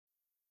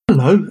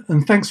Hello,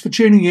 and thanks for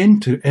tuning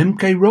in to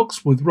MK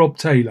Rocks with Rob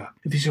Taylor.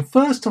 If it's your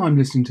first time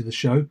listening to the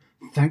show,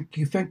 thank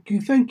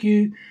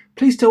you.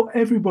 Please tell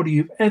everybody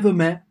you've ever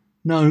met,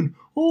 known,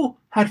 or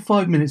had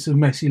 5 minutes of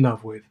messy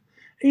love with,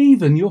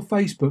 even your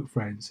Facebook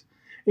friends.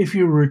 If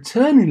you're a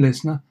returning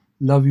listener,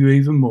 love you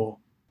even more.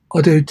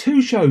 I do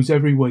 2 shows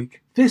every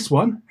week. This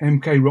one,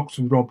 MK Rocks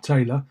with Rob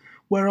Taylor,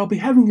 where I'll be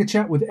having a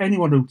chat with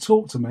anyone who'll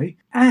talk to me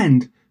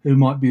and who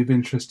might be of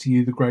interest to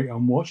you, the great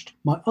unwashed.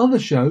 My other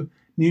show,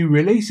 New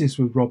Releases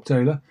with Rob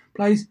Taylor,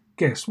 plays,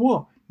 guess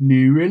what?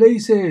 New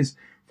releases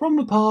from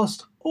the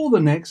past or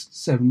the next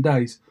 7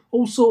 days.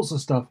 All sorts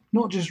of stuff,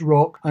 not just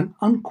rock, an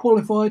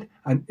unqualified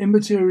and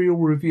immaterial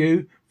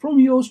review from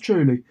yours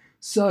truly.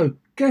 So,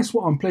 guess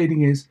what I'm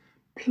pleading is,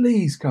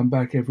 please come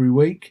back every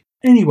week.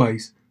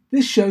 Anyways,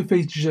 this show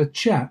features a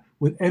chat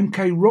with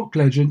MK rock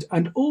legend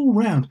and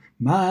all-round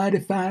mighty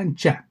fine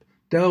chap,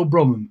 Dale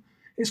Bromham.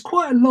 It's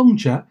quite a long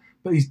chat,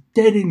 but he's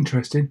dead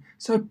interesting,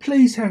 so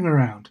please hang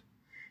around.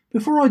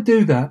 Before I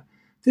do that,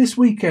 this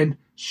weekend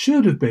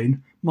should have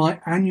been my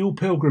annual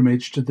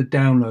pilgrimage to the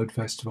Download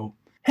Festival.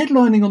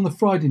 Headlining on the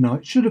Friday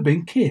night should have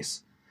been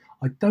Kiss.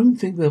 I don't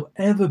think there'll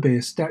ever be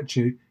a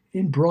statue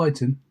in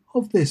Brighton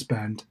of this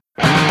band.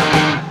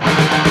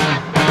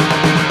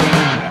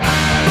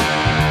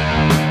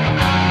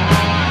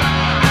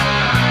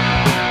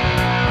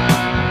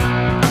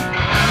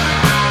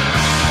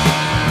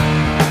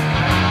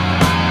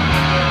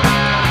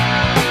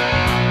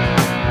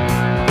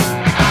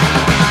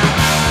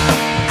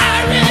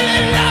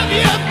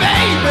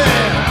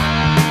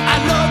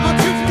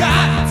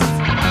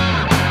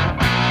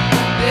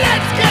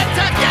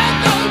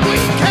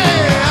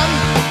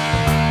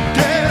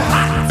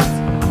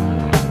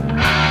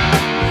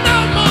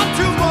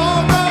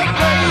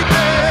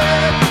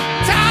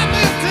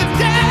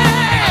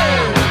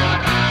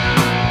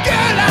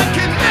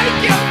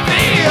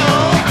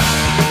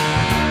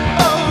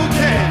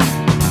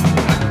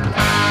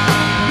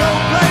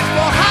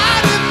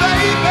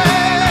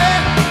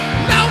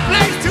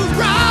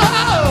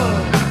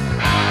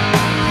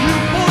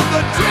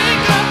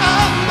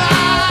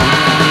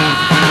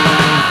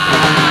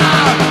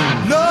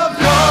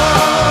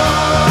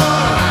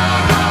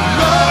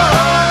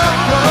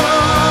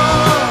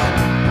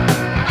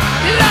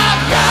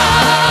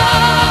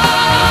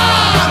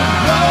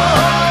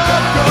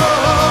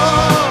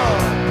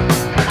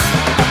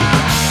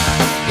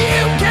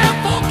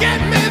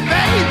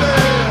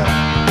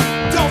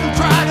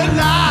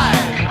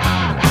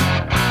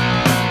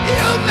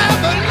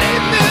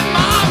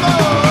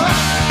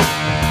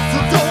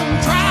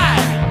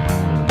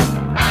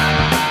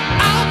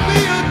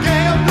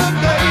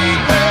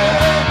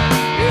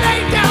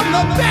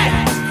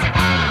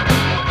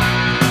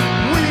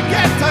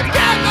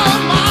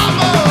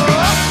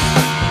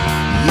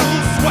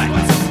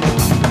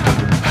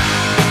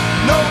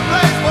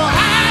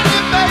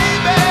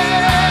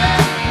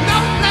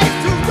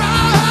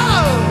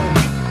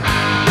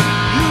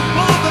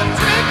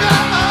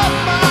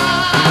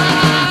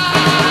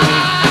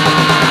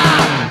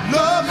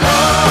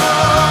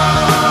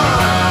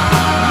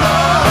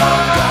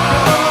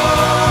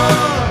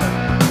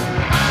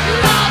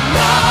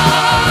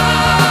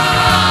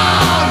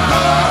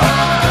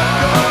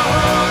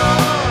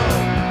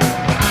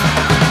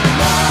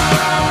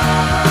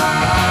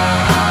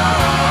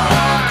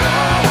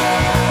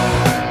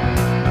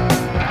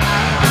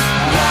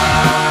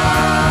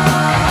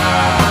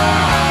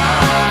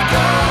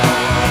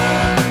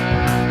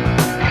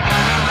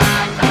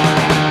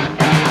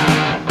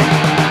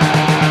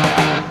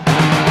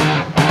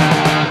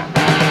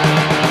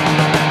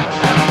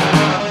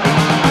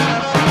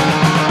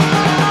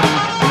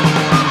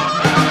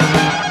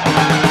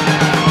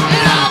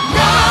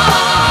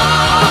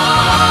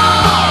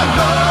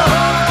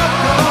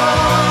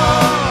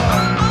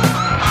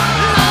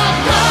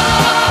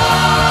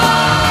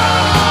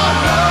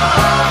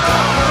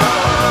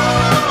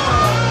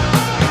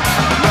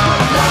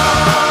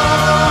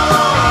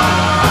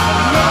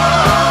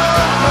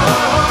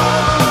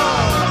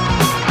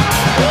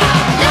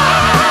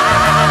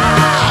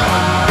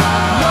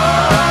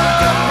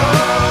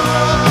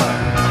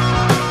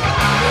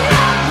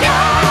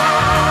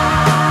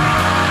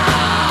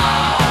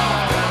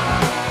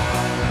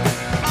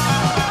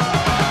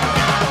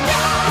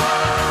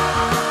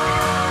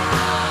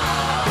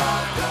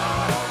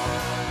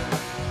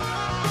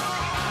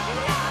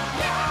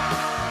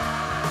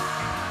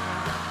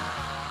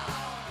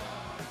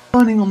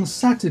 Signing on the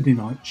Saturday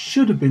night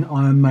should have been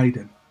Iron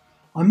Maiden.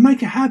 I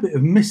make a habit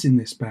of missing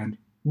this band,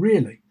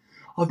 really.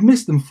 I've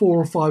missed them 4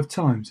 or 5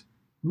 times,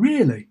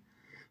 really.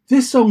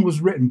 This song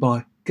was written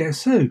by,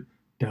 guess who?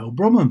 Dale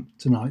Bromham,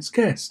 tonight's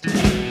guest.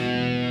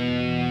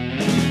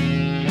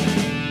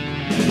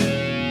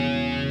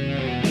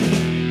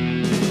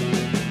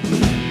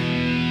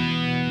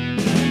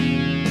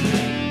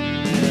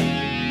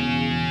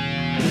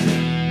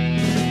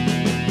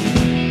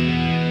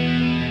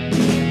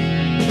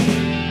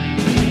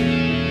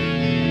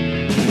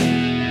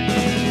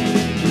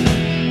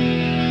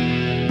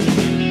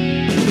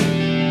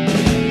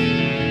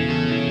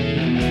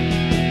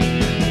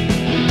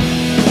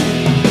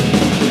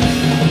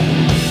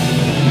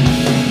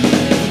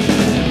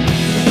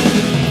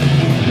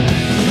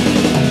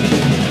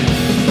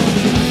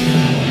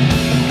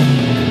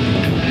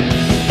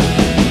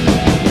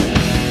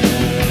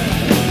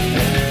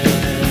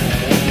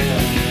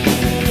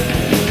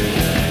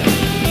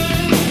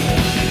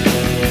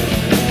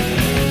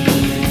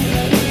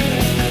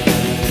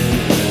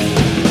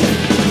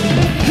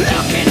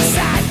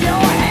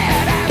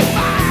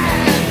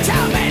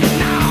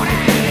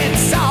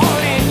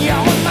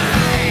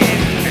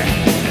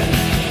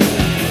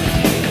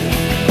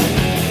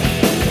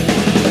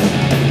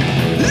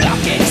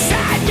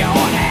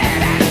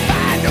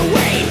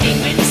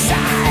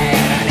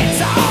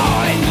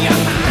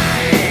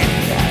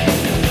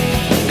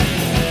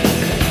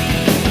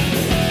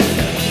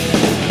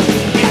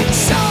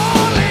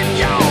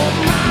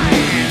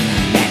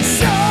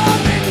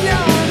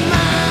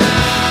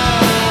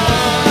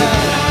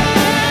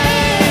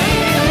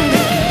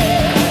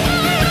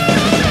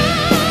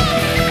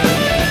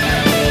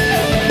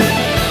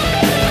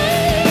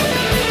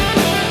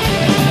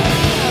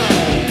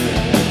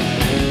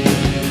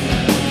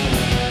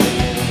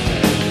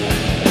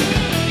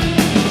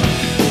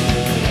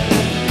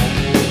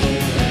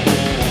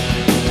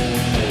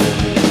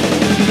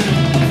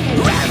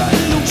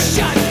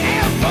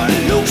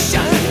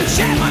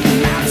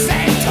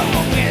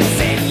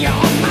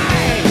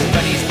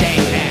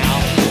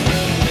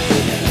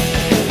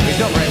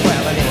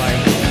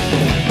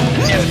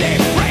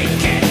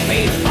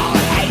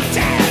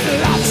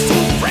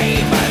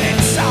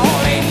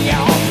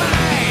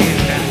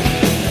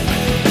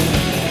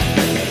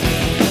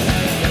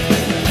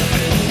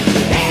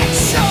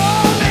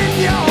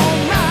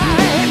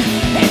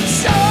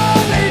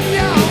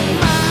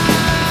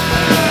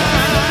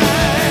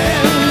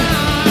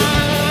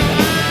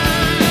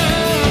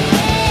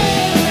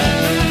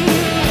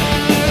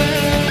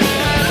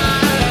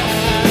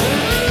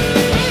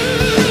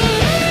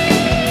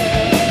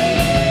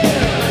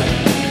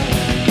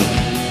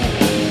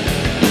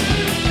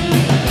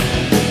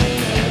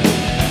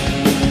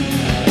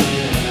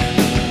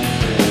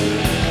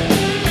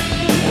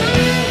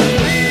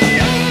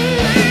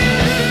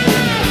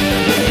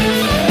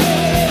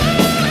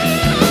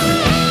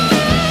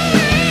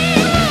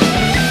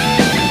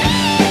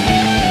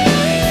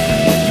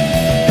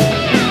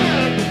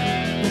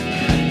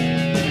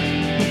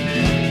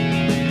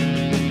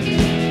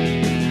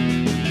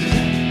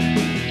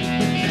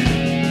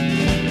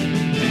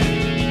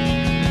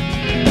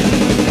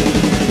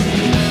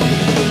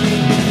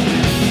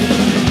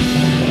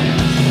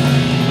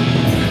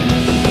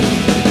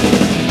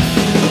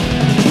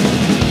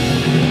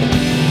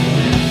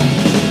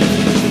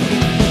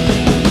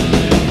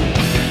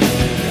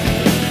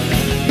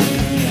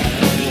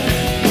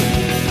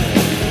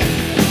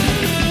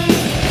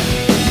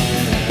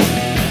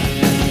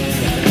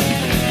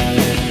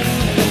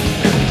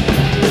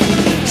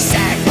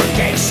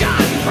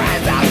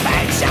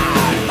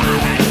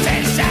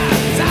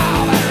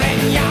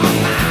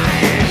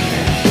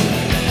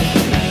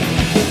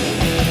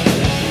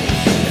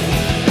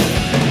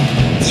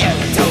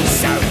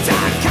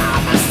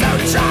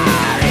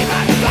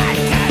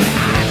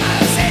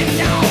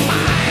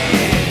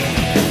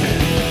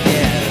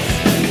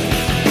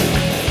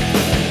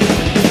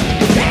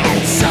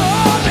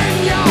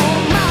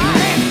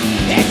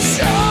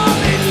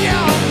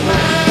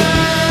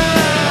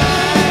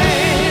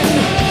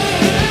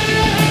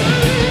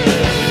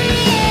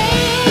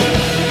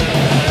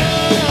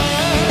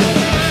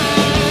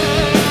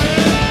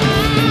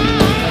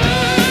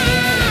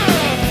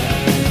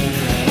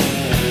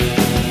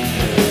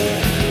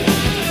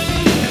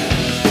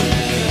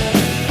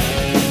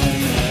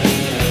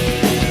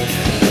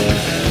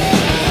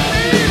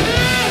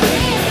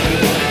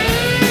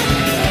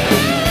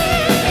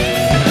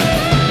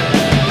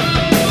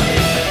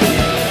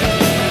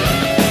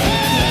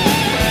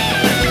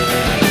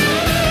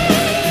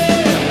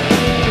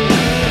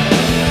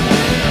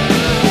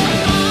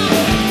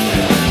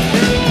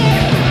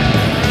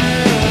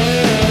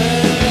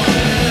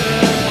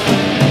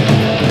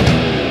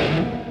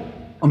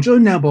 I'm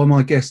joined now by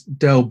my guest,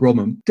 Del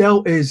Bromham.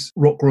 Del is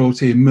rock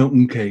royalty in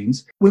Milton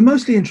Keynes. We're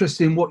mostly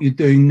interested in what you're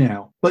doing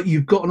now, but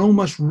you've got an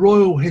almost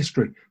royal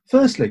history.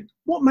 Firstly,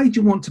 what made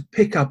you want to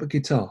pick up a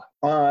guitar?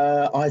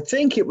 I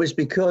think it was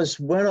because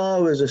when I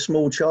was a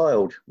small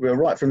child, well,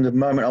 right from the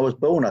moment I was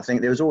born, I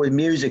think there was always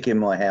music in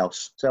my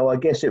house. So I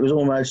guess it was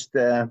almost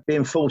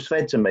being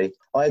force-fed to me.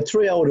 I had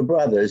three older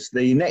brothers.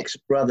 The next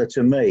brother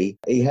to me,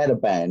 he had a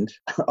band.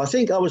 I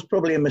think I was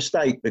probably a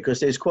mistake because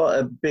there's quite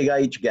a big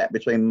age gap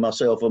between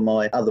myself and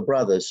my other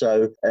brothers.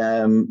 So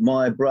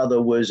my brother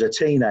was a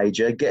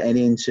teenager getting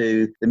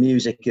into the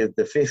music of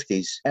the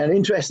 50s. And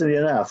interestingly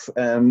enough,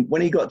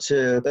 when he got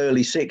to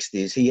early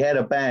 60s, he had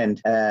a band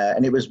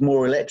and it was more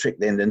electric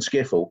then than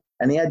skiffle.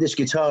 And he had this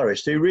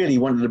guitarist who really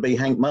wanted to be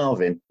Hank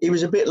Marvin. He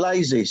was a bit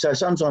lazy, so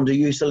sometimes he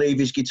used to leave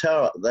his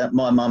guitar at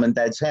my mum and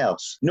dad's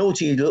house.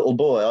 Naughty little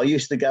boy, I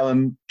used to go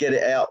and get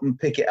it out and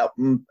pick it up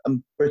and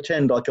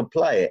pretend I could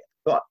play it.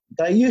 But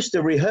they used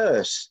to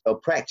rehearse, or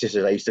practice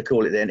as they used to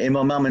call it then, in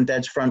my mum and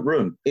dad's front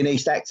room in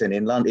East Acton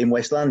in London, in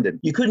West London.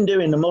 You couldn't do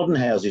it in the modern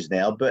houses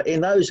now, but in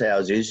those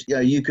houses,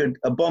 you know,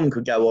 a bomb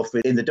could go off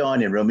in the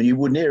dining room and you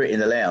wouldn't hear it in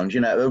the lounge,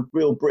 you know, a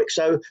real brick.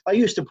 So I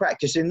used to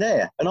practice in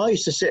there, and I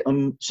used to sit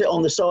on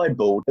the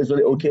sideboard as a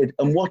little kid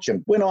and watch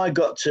them. When I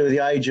got to the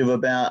age of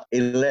about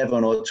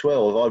 11 or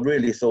 12, I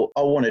really thought,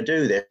 I want to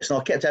do this. And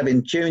I kept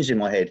having tunes in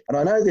my head. And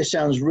I know this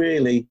sounds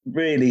really,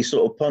 really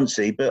sort of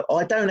poncy, but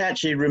I don't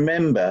actually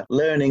remember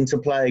learning to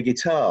play a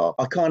guitar.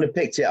 I kind of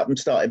picked it up and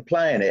started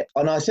playing it.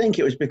 And I think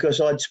it was because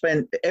I'd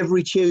spent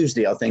every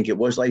Tuesday, I think it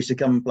was, they used to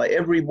come and play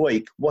every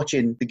week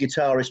watching the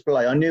guitarist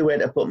play. I knew where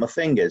to put my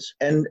fingers.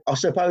 And I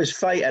suppose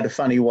fate had a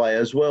funny way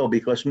as well,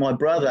 because my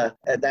brother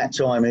at that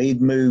time,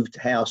 he'd moved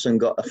house and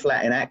got a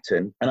flat in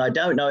Acton. And I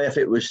don't know if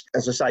it was,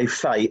 as I say,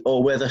 fate,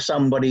 or whether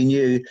somebody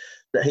knew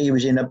that he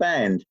was in a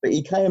band. But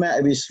he came out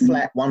of his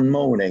flat one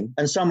morning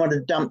and someone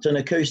had dumped an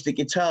acoustic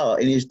guitar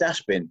in his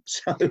dustbin.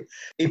 So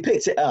he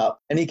picked it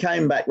up and he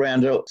came back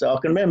round. So I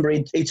can remember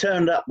he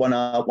turned up one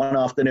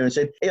afternoon and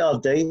said, "Here,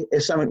 D,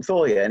 there's something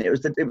for you." And it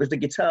was the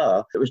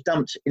guitar that was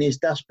dumped in his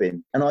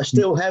dustbin. And I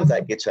still have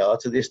that guitar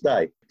to this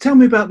day. Tell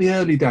me about the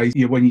early days,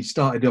 when you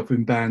started off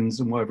in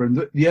bands and whatever,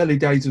 and the early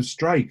days of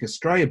Stray, because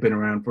Stray had been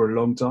around for a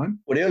long time.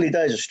 Well, the early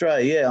days of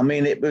Stray, yeah. I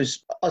mean, it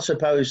was, I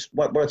suppose,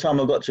 by the time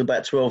I got to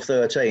about 12,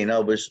 13, I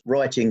was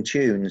writing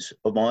tunes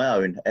of my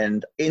own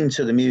and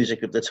into the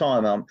music of the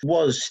time.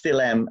 I still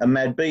am a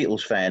mad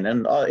Beatles fan.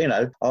 And,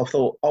 I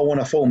thought, I want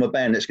to form a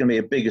band that's going to be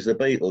as big as the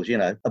Beatles,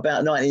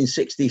 About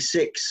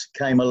 1966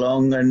 came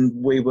along and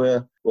we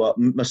were,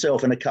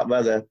 myself and a couple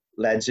of other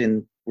lads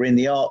were in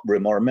the art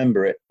room, I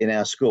remember it, in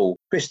our school,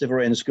 Christopher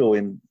Wren School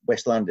in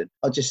West London.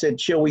 I just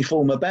said, shall we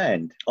form a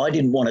band? I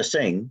didn't want to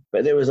sing,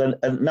 but there was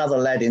another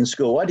lad in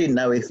school. I didn't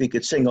know if he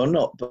could sing or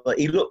not, but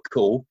he looked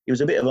cool. He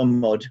was a bit of a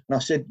mod. And I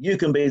said, you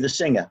can be the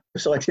singer.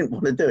 So I didn't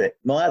want to do it.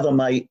 My other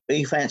mate,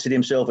 he fancied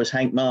himself as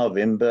Hank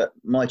Marvin, but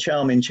my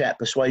charming chap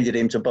persuaded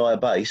him to buy a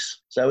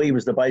bass. So he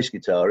was the bass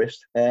guitarist.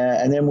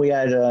 And then we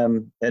had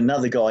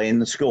another guy in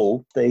the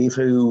school, Steve,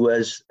 who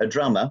was a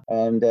drummer,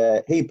 and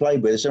he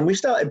played with us. And we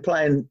started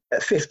playing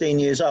at 15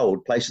 years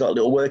old, places like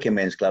little working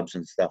men's clubs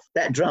and stuff.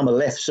 That drummer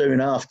left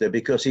soon after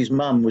because his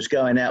mum was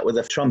going out with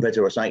a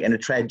trumpeter or something in a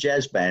trad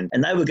jazz band,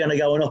 and they were going to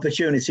go on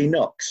Opportunity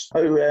Knocks.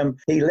 So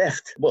he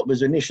left what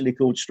was initially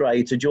called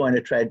Stray to join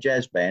a trad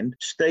jazz band.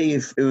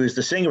 Steve, who was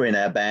the singer in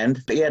our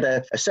band, he had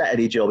a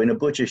Saturday job in a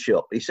butcher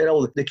shop. He said,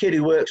 the kid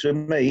who works with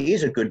me,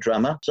 he's a good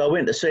drummer. So I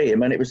went to see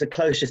him, and it was the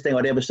closest thing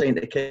I'd ever seen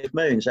to Keith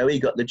Moon, so he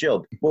got the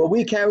job. Well,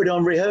 we carried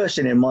on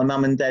rehearsing in my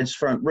mum and dad's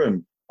front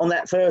room. On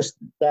that first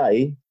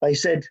day, they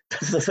said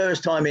for the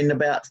first time in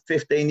about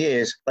 15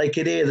 years, they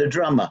could hear the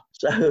drummer.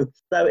 So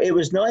it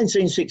was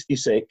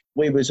 1966.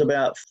 We was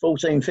about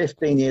 14,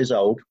 15 years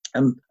old.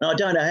 And I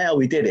don't know how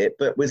we did it,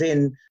 but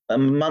within a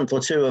month or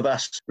two of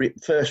us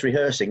first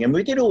rehearsing, and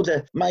we did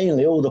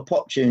mainly all the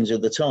pop tunes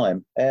of the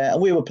time.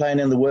 And we were playing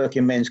in the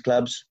working men's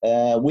clubs.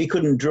 We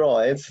couldn't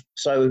drive.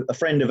 So a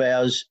friend of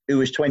ours who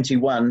was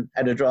 21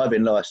 had a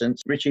driving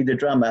license. Richie, the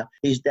drummer,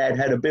 his dad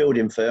had a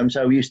building firm.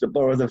 So we used to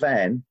borrow the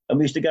van and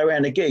we used to go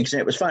around the gigs. And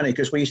it was funny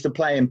because we used to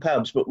play in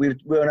pubs, but we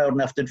weren't old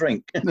enough to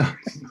drink.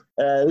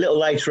 A little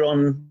later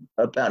on,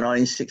 about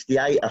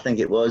 1968, I think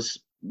it was,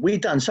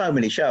 we'd done so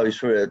many shows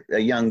for a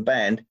young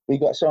band. We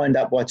got signed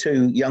up by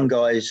two young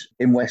guys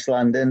in West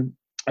London.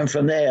 And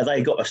from there,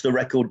 they got us the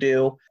record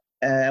deal.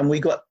 And we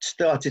got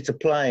started to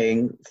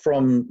playing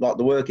from like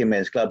the working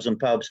men's clubs and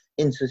pubs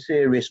into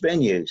serious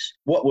venues,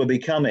 what were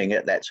becoming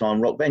at that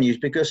time rock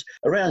venues, because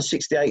around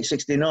 68,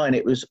 69,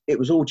 it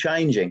was all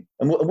changing.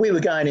 And we were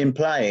going in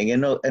playing,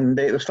 and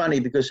it was funny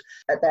because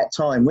at that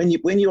time,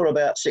 when you're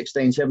about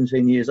 16,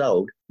 17 years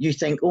old, you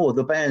think, oh,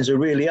 the bands are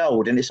really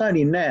old. And it's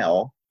only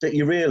now that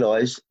you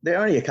realise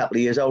they're only a couple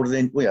of years older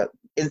than we are.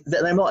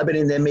 They might have been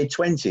in their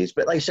mid-20s,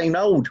 but they seem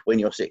old when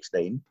you're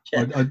 16.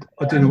 I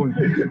don't know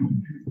what...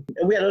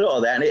 We had a lot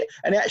of that,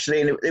 and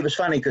actually it was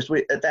funny because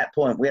at that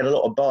point we had a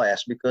lot of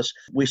bias because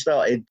we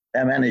started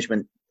our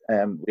management.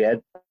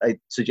 They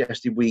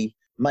suggested we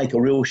make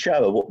a real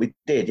show of what we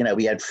did. You know,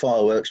 we had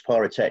fireworks,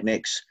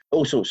 pyrotechnics,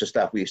 all sorts of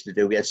stuff we used to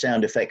do. We had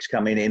sound effects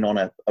coming in on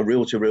a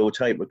reel-to-reel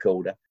tape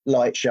recorder,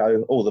 light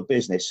show, all the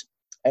business.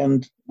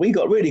 And we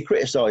got really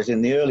criticised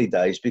in the early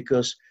days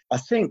because I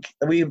think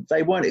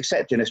they weren't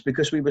accepting us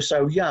because we were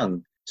so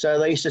young. So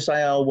they used to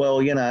say, oh,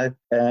 well, you know,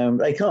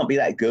 they can't be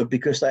that good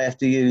because they have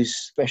to use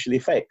special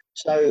effects.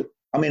 So,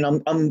 I mean,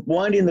 I'm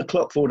winding the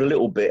clock forward a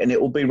little bit, and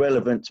it will be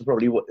relevant to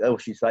probably what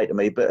else you say to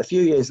me. But a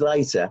few years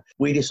later,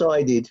 we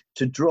decided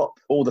to drop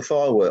all the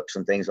fireworks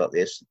and things like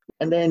this.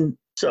 And then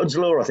Sod's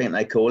Law, I think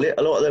they call it.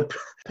 A lot of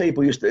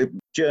the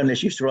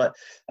journalists used to write,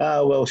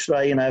 oh, well,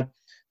 Stray, you know,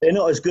 they're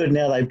not as good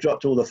now they've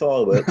dropped all the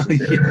fireworks.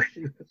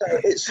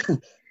 So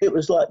it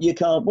was like, you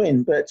can't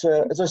win. But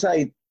as I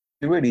say,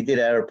 we really did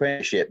our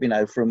apprenticeship, you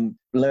know, from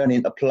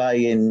learning to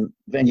play in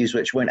venues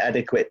which weren't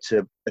adequate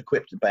to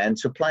equip the band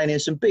to playing in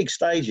some big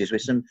stages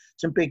with some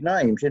big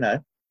names, you know,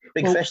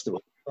 big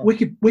festivals.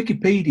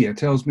 Wikipedia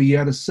tells me you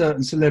had a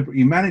certain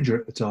celebrity manager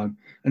at the time.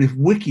 And if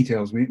Wiki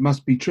tells me, it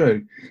must be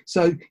true.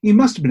 So you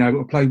must have been able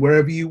to play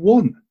wherever you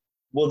want.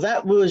 Well,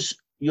 that was...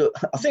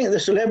 I think the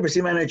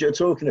celebrity manager you're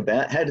talking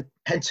about had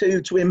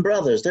two twin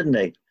brothers, didn't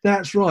he?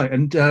 That's right.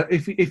 And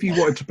if you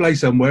wanted to play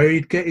somewhere,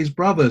 he'd get his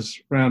brothers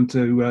round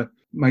to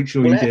make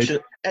sure you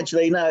did.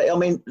 Actually, no. I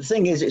mean, the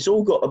thing is, it's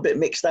all got a bit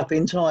mixed up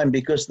in time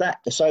because that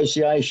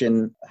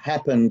association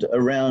happened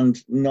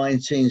around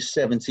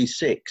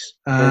 1976,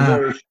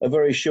 for a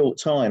very short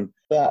time.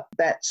 But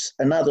that's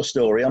another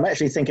story. I'm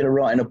actually thinking of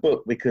writing a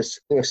book because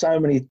there are so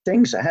many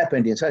things that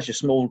happened in such a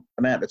small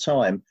amount of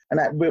time. And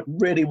that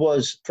really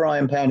was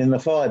frying pan in the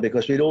fire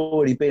because we'd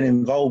already been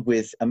involved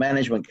with a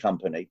management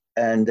company.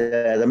 And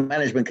the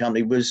management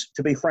company was,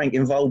 to be frank,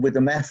 involved with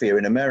the mafia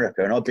in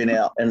America. And I'd been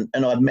out and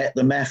I'd met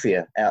the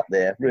mafia out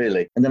there,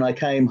 really. And then I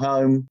came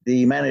home.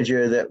 The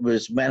manager that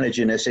was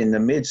managing us in the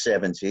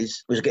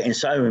mid-70s was getting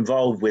so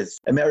involved with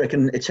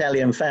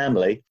American-Italian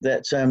family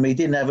that he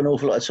didn't have an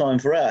awful lot of time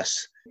for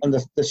us. And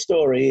the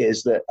story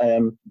is that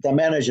the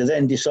manager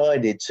then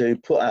decided to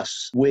put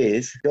us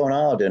with Don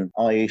Arden,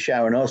 i.e.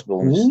 Sharon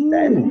Osbourne's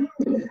dad,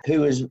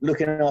 who was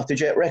looking after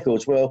Jet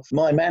Records. Well,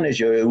 my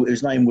manager,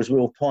 whose name was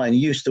Will Pine,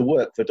 used to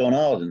work for Don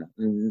Arden.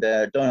 And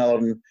Don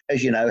Arden,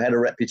 as you know, had a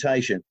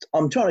reputation.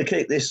 I'm trying to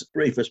keep this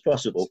brief as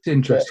possible. It's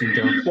interesting,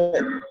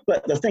 Don.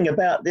 But the thing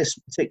about this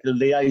particular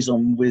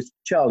liaison with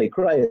Charlie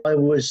Cray, I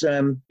was,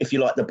 if you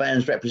like, the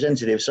band's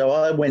representative. So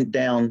I went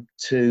down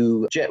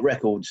to Jet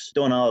Records,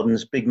 Don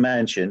Arden's big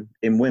mansion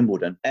in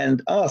Wimbledon.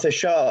 And Arthur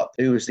Sharp,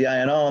 who was the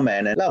A&R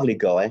man, a lovely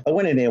guy, I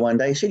went in here one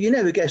day. He said, you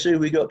never guess who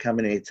we got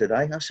coming here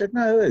today? I said,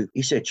 no, who?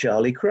 He said,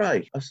 Charlie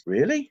Cray. I said,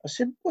 really? I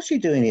said, what's he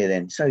doing here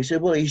then? So he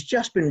said, well, he's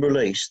just been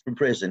released from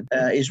prison.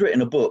 He's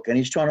written a book and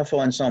he's trying to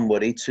find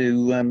somebody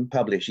to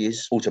publish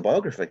his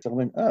autobiography. So I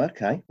went, oh,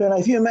 okay. But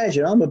if you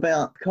imagine, I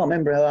can't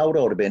remember how old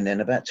I would have been then,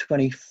 about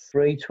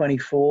 23,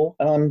 24.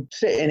 And I'm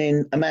sitting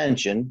in a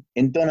mansion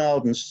in Don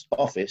Arden's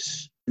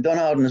office. Don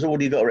Arden has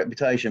already got a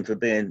reputation for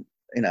being,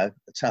 you know,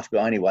 a tough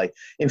guy anyway.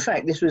 In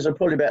fact, this was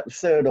probably about the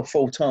third or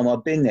fourth time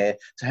I'd been there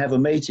to have a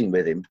meeting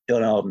with him,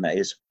 Don Arden that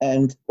is.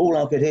 And all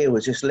I could hear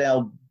was this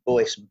loud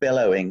voice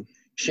bellowing,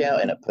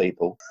 shouting at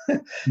people.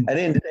 And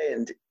in the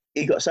end,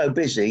 he got so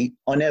busy,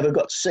 I never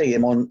got to see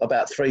him on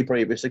about 3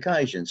 previous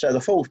occasions. So the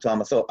fourth time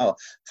I thought, oh,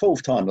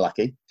 fourth time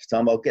lucky, this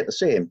time I'll get to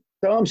see him.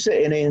 So I'm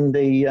sitting in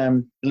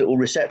the little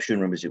reception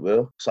room, as it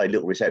were, say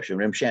little reception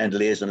room,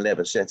 chandeliers and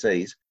leather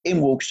settees.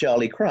 In walks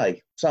Charlie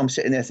Cray. So I'm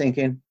sitting there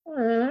thinking,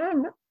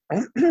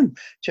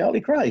 Charlie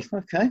Cray,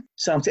 okay.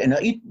 So I'm sitting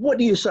there. What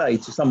do you say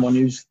to someone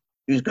who's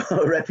got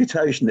a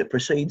reputation that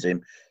precedes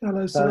him?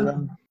 Hello,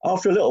 sir.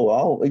 After a little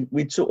while,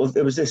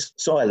 there was this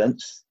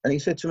silence, and he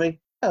said to me,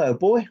 hello,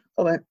 boy.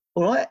 I went,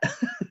 all right.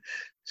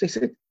 So he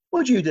said,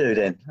 what do you do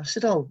then? I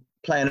said, oh,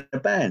 play in a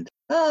band.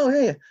 Oh,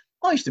 yeah.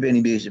 I used to be in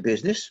the music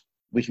business,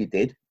 which he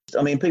did.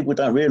 I mean, people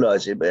don't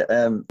realise it, but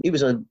he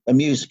was a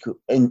musical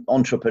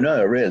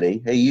entrepreneur,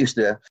 really. He used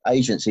to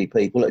agency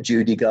people like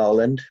Judy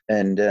Garland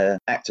and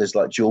actors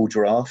like George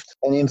Raft.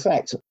 And in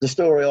fact, the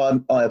story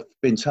I've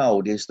been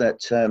told is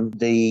that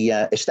the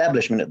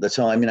establishment at the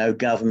time, you know,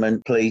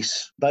 government,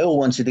 police, they all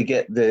wanted to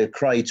get the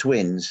Cray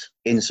twins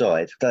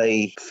inside.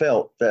 They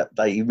felt that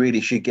they really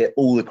should get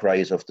all the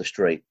Crays off the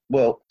street.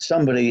 Well,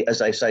 somebody, as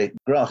they say,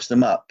 grassed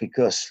them up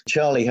because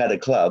Charlie had a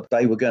club.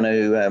 They were going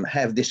to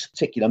have this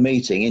particular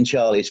meeting in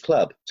Charlie's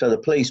club. So the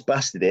police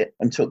busted it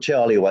and took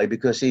Charlie away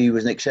because he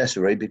was an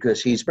accessory,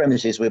 because his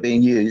premises were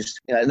being used.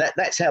 You know,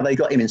 that's how they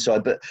got him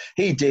inside. But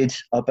he did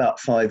about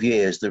 5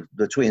 years.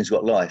 The twins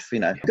got life, you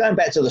know. Going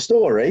back to the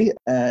story,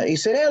 he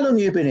said, how long have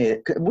you been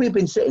here? We've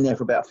been sitting there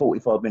for about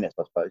 45 minutes,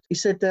 I suppose. He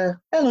said,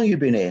 how long have you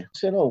been here? I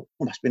said, oh,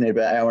 I must have been here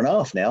here about an hour and a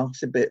half now.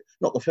 It's a bit,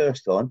 not the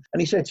first time.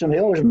 And he said to me,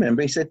 I always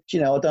remember, he said, you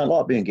know, I don't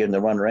like being given the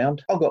runaround.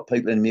 I've got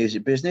people in the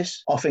music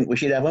business. I think we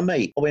should have a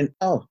meet. I went,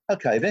 oh,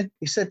 okay then.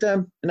 He said,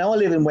 now I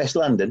live in West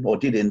London, or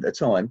did at the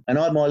time, and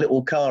I had my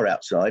little car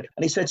outside.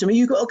 And he said to me,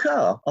 you got a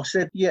car? I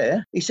said,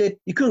 yeah. He said,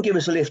 you couldn't give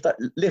us a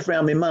lift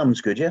round my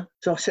mum's, could you?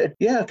 So I said,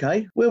 yeah,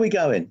 okay. Where are we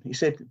going? He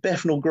said,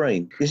 Bethnal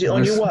Green. Is it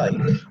on your way?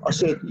 I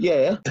said,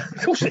 yeah.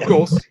 Of course.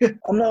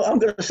 I'm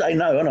going to say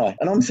no, aren't I?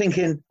 And I'm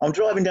thinking, I'm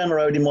driving down the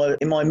road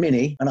in my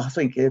Mini, and I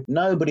think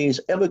nobody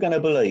is ever going to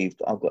believe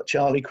that I've got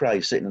Charlie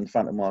Cray sitting in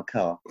front of my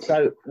car.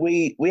 So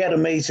we had a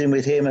meeting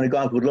with him and a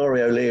guy called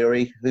Laurie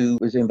O'Leary, who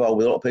was involved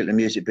with a lot of people in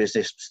the music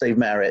business, Steve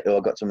Marriott, who I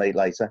got to meet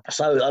later.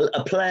 So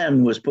a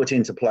plan was put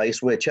into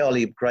place where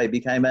Charlie Cray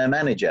became our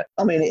manager.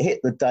 I mean, it hit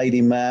the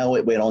Daily Mail,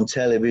 it went on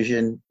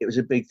television, it was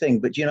a big thing.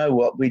 But you know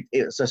what?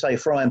 As I say,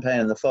 frying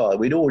pan in the fire.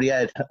 We'd already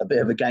had a bit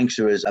of a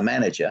gangster as a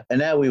manager, and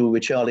now we were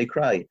with Charlie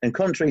Cray. And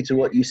contrary to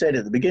what you said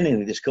at the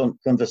beginning of this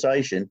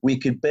conversation, we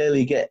could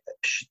barely get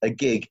a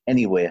gig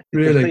anywhere.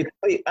 Really?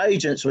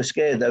 Agents were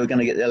scared they were going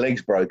to get their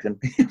legs broken.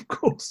 Of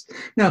course.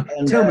 Now,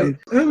 tell me,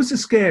 who was the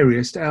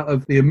scariest out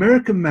of the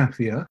American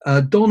Mafia,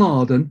 Don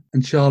Arden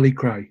and Charlie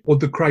Cray, or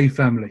the Cray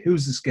family? Who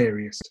was the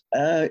scariest?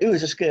 Who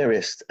was the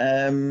scariest?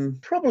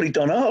 Probably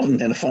Don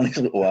Arden in a funny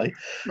sort of way.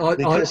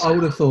 I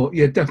would have thought,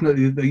 yeah,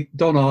 definitely the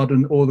Don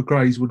Arden or the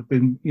Crays would have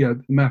been,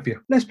 the Mafia.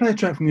 Let's play a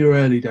track from your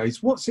early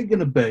days. What's it going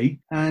to be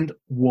and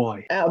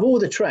why? Out of all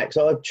the tracks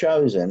I've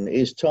chosen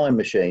is Time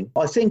Machine.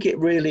 I think it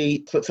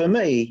really, for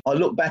me, I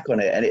look back on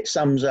it and it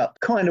sums up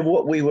kind of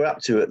what we were up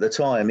to at the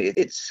time.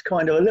 It's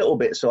kind of a little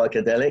bit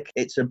psychedelic.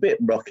 It's a bit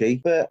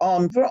rocky, but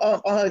I've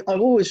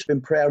always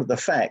been proud of the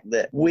fact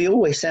that we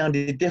always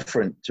sounded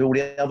different to all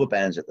the other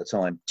bands at the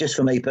time. Just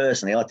for me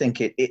personally, I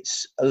think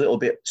it's a little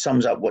bit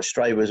sums up what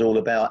Stray was all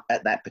about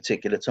at that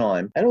particular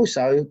time. And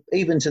also,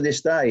 even to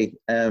this day,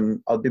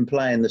 I've been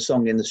playing the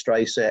song in the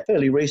Stray set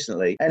fairly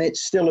recently, and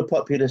it's still a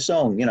popular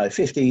song,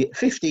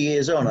 50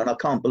 years on, and I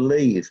can't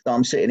believe that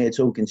I'm sitting here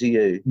talking to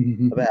you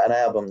about an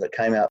album that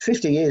came out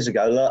 50 years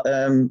ago,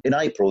 in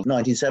April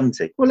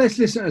 1970. Well, let's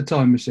listen to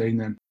Time Machine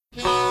then.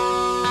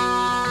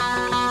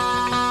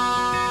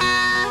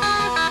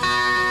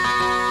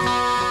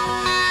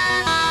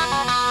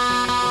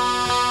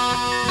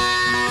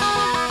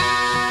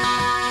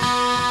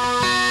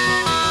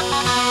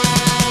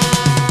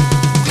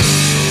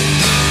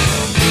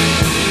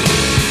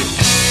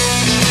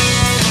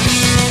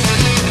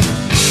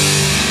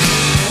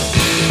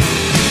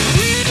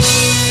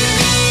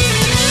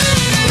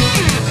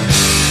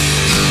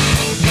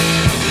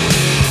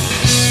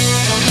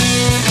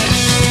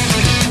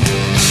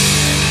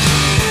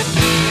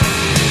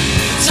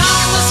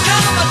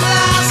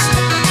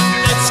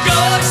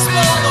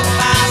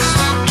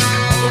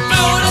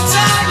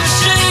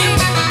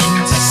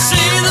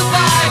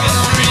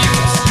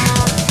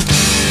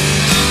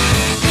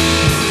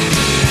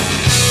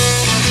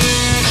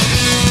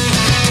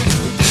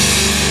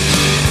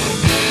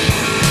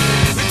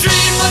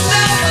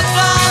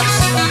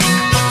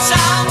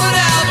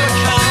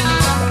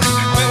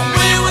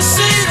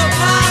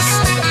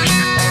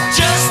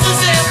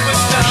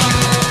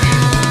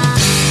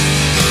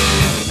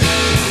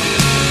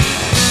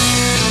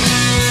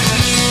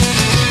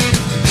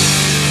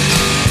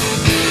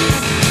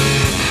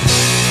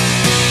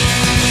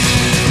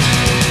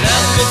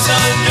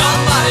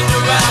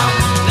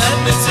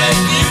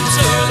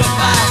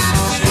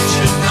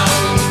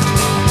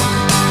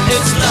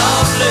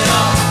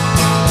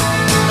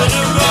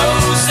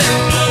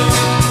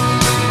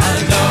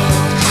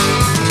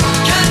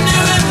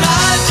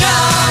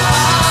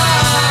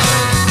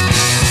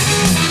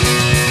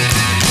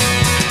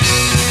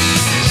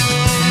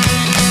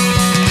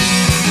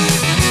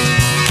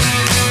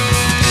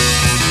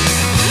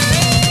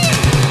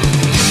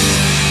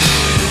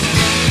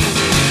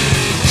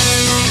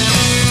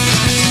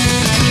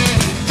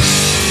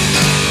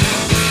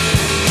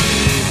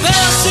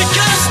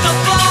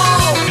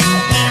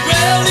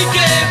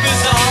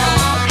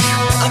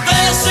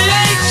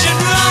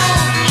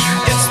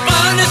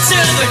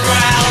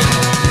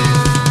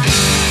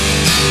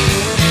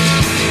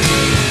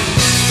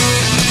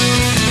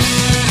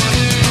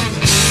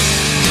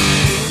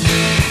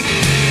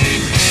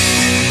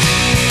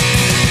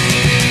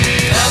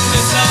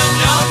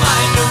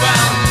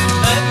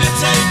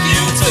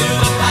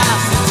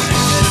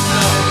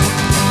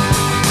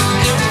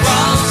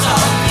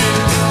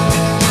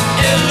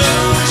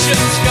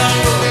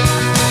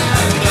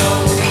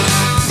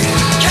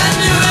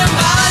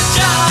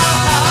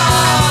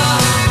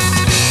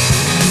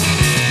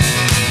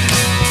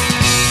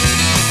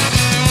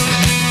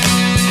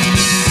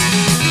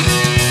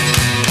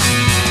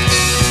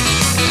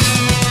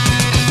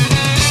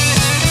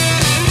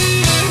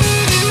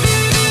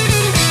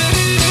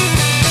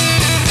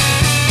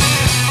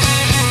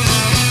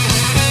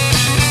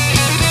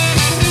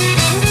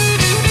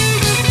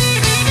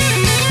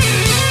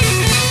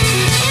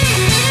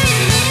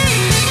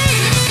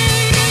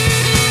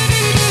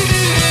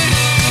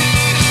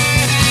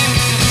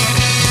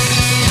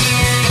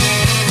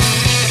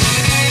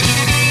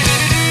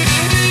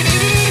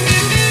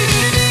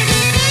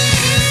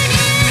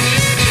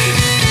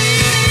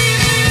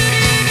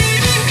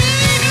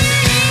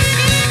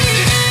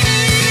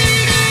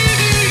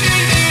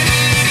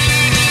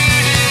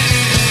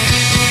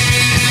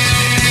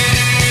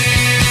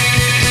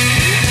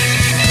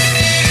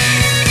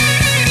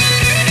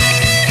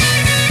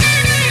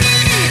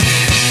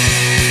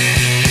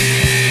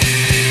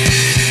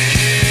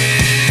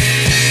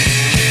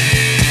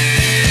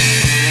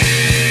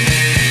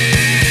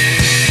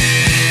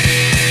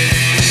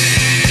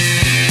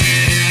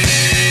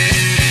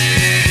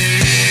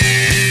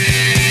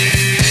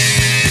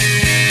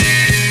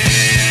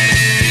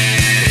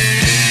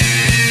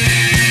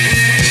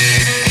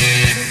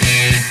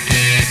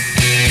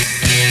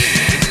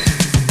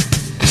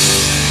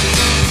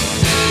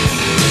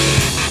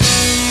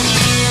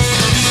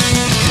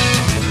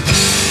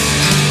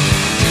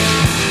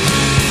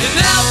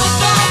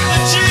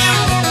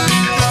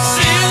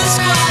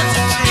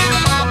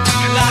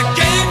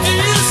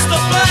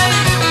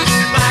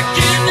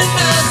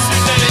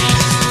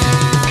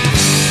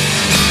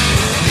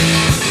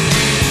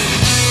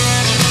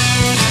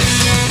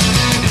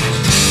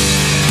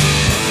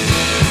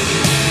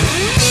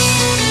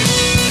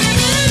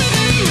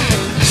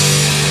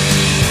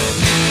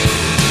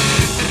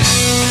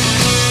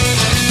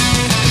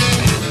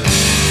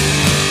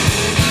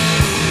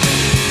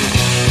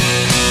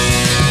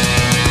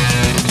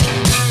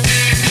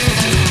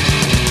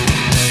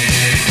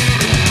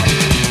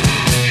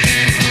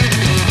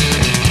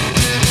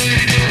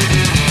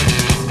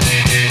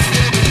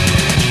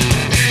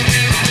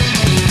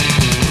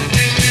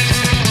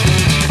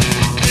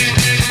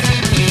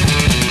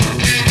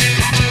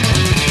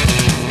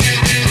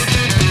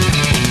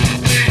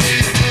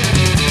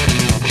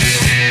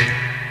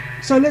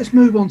 So let's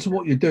move on to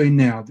what you're doing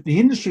now. The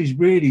industry's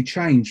really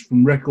changed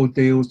from record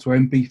deals to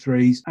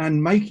MP3s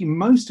and making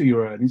most of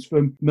your earnings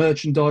from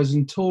merchandise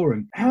and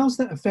touring. How's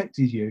that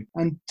affected you?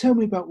 And tell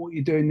me about what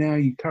you're doing now,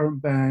 your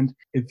current band,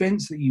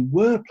 events that you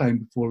were playing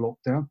before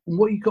lockdown, and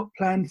what you got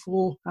planned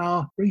for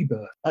our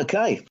rebirth.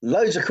 Okay,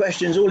 loads of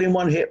questions all in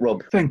one hit,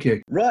 Rob. Thank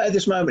you. Right at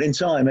this moment in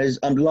time, as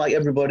I'm like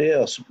everybody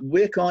else,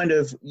 we're kind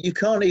of, you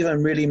can't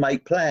even really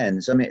make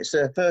plans. I mean, it's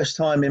the first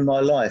time in my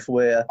life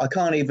where I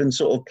can't even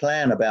sort of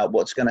plan about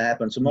what's going to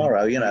happen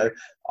tomorrow. You know,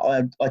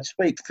 I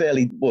speak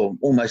fairly, well,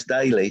 almost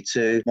daily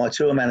to my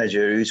tour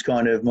manager, who's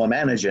kind of my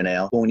manager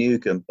now, Paul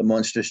Newcomb, the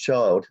Monstrous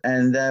Child.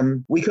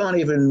 And we can't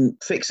even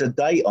fix a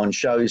date on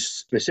shows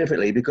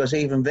specifically because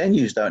even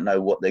venues don't know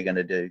what they're going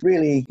to do.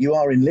 Really, you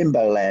are in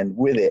limbo land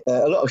with it.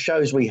 A lot of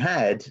shows we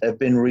had have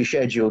been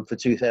rescheduled for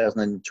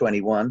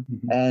 2021.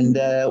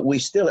 And we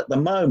still at the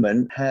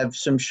moment have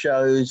some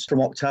shows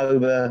from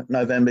October,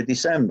 November,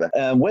 December.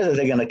 Whether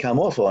they're going to come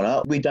off or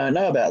not, we don't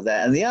know about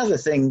that. And the other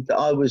thing that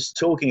I was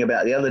talking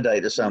about the other day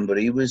to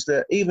somebody was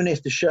that even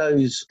if the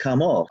shows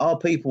come off, are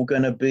people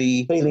going to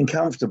be feeling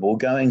comfortable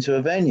going to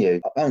a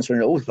venue?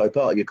 Answering also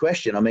part of your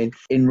question, I mean,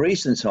 in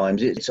recent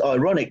times, it's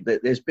ironic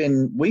that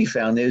we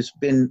found there's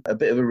been a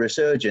bit of a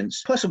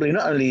resurgence, possibly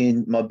not only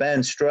in my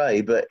band Stray,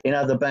 but in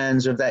other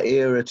bands of that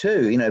era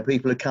too. You know,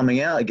 people are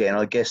coming out again.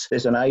 I guess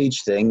there's an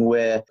age thing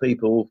where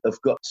people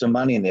have got some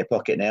money in their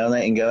pocket now and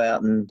they can go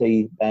out and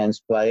see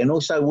bands play. And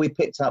also we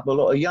picked up a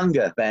lot of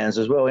younger bands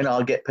as well. You know,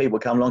 I get people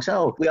come along and say,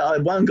 oh, I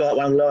had one guy at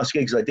one of the last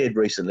gigs I did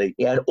recently.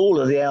 He had all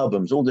of the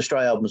albums, all the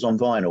Stray albums on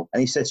vinyl.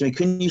 And he said to me,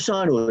 can you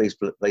sign all these,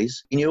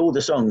 please? He knew all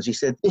the songs. He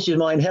said, this is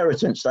my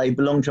inheritance. They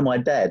belong to my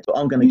dad, but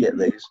I'm going to get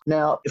these.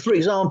 Now, for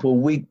example,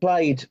 we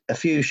played a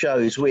few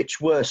shows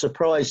which were a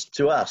surprise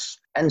to us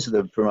and to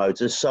the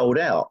promoters, sold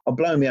out. I'll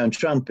blow my own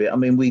trumpet. I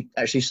mean, we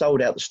actually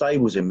sold out the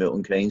stables in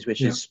Milton Keynes,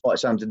 which is quite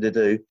something to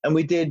do. And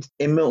we did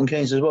in Milton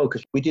Keynes as well,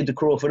 because we did the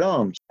Crawford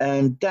Arms,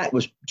 and that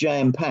was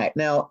jam-packed.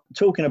 Now,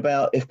 talking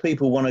about if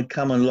people want to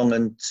come along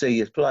and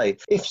see us play,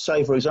 if,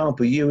 say, for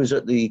example, you was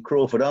at the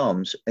Crawford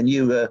Arms and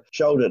you were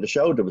shoulder to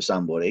shoulder with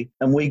somebody,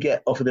 and we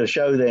get offered a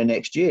show there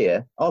next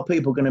year, are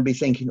people going to be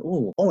thinking,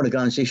 oh, I want to go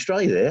and see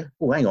Stray there?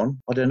 Oh, hang on,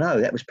 I don't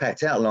know, that was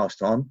packed out last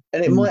time.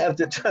 And it might have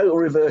the total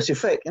reverse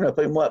effect. You know,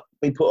 people might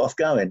be put off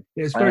going.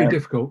 Yeah, it's very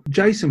difficult.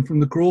 Jason from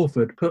the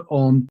Crawford put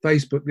on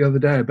Facebook the other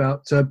day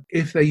about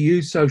if they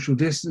use social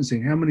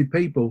distancing, how many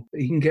people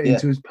he can get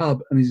into his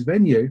pub and his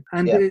venue,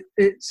 and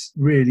it's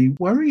really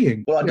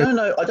worrying. Well, I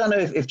don't know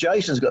if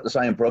Jason's got the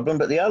same problem,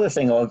 but the other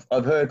thing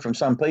I've heard from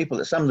some people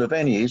that some of the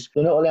venues,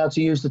 they're not allowed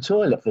to use the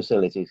toilet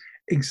facilities.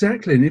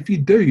 Exactly, and if you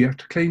do, you have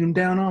to clean them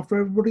down after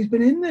everybody's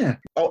been in there.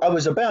 I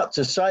was about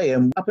to say,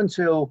 up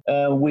until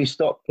we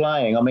stopped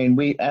playing, I mean,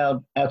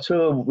 our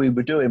tour we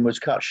were doing was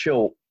cut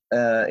short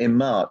in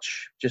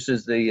March, just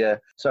as the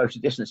social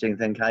distancing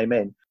thing came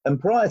in. And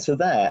prior to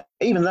that,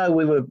 even though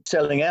we were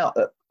selling out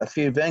at a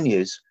few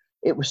venues,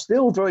 it was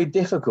still very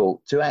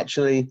difficult to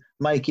actually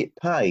make it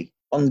pay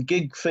on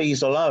gig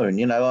fees alone.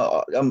 You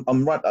know,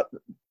 I'm right.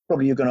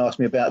 Probably you're going to ask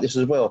me about this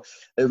as well.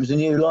 It was a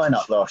new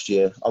lineup last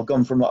year. I've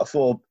gone from like a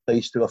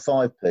 4-piece to a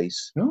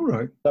 5-piece. All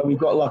right. So we've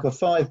got like a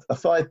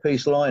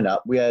 5-piece lineup.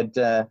 We had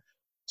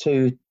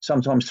 2,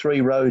 sometimes 3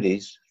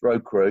 roadies,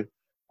 road crew.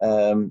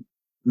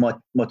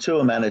 My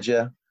tour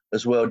manager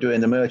as well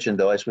doing the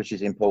merchandise, which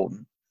is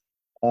important.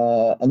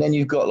 And then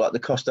you've got like the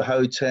cost of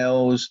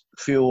hotels,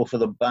 fuel for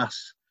the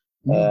bus,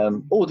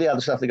 all the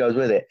other stuff that goes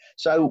with it.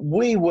 So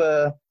we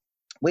were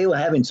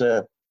having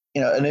to,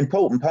 you know, an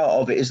important part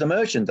of it is the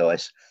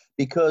merchandise,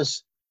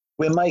 because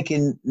we're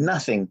making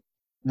nothing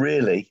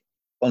really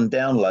on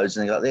downloads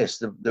and things like this.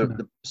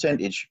 The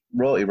percentage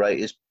royalty rate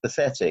is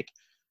pathetic.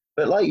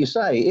 But like you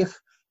say, if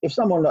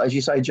someone like, as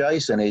you say,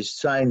 Jason, is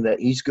saying that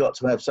he's got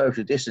to have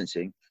social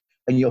distancing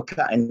and you're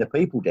cutting the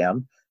people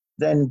down,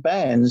 then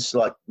bands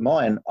like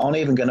mine aren't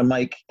even going to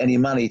make any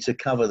money to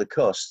cover the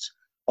costs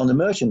on the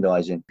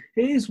merchandising.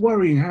 It is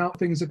worrying how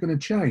things are going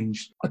to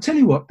change. I'll tell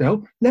you what,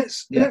 Del,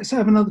 let's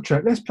have another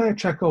track. Let's play a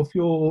track off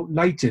your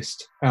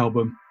latest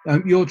album.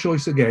 Your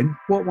choice again.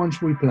 What one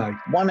should we play?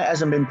 One that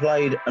hasn't been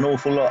played an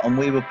awful lot, and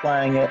we were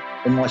playing it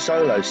in my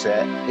solo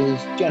set,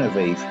 is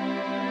Genevieve.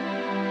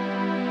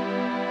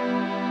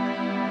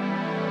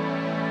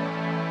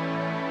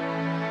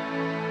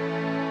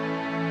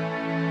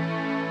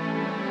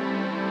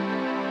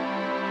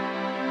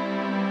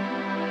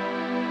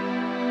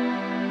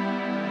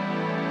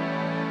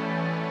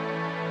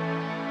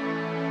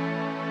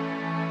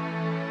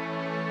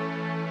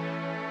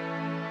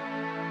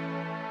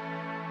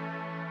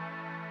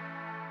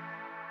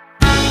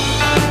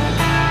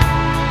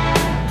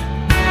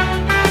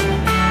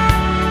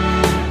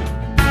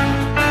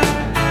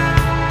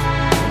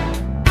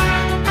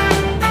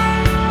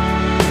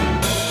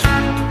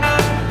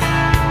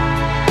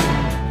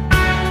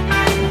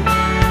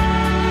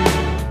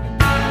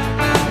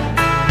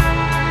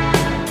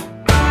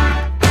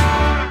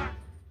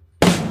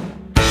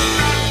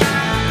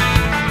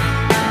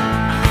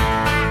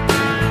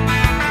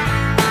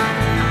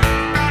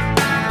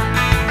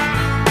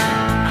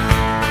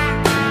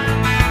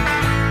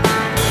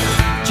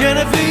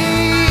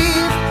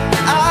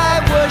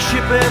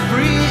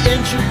 every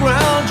inch of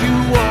ground you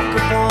walk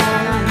upon.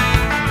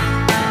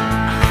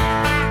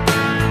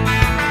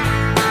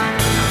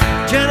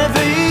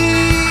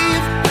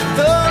 Genevieve,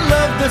 the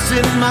love that's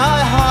in my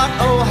heart,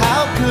 oh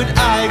how could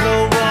I go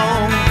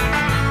wrong?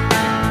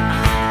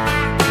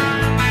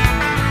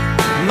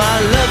 My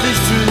love is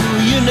true,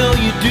 you know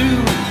you do.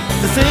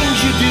 The things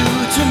you do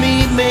to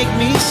me make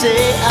me say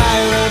I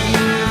love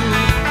you.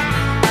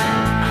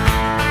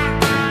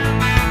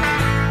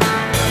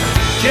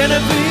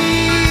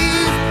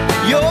 Genevieve,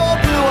 your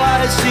blue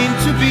eyes seem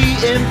to be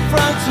in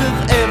front of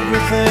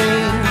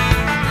everything.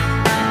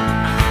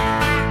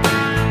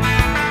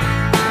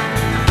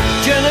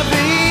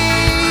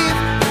 Genevieve,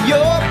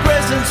 your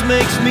presence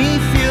makes me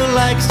feel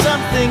like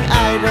something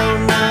I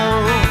don't know.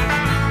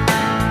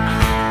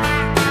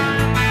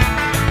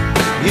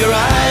 Your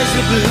eyes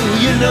are blue,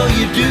 you know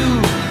you do.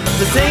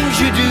 The things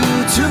you do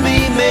to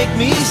me make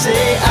me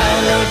say I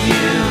love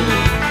you.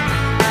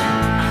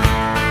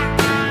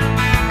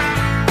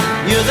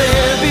 You're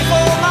there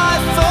before my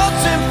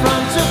thoughts, in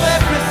front of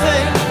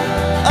everything.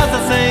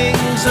 Other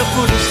things are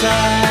put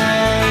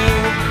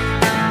aside.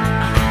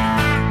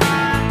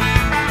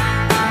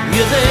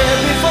 You're there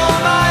before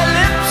my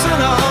lips,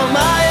 and all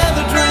my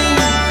other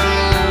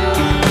dreams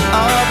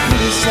are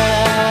put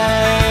aside.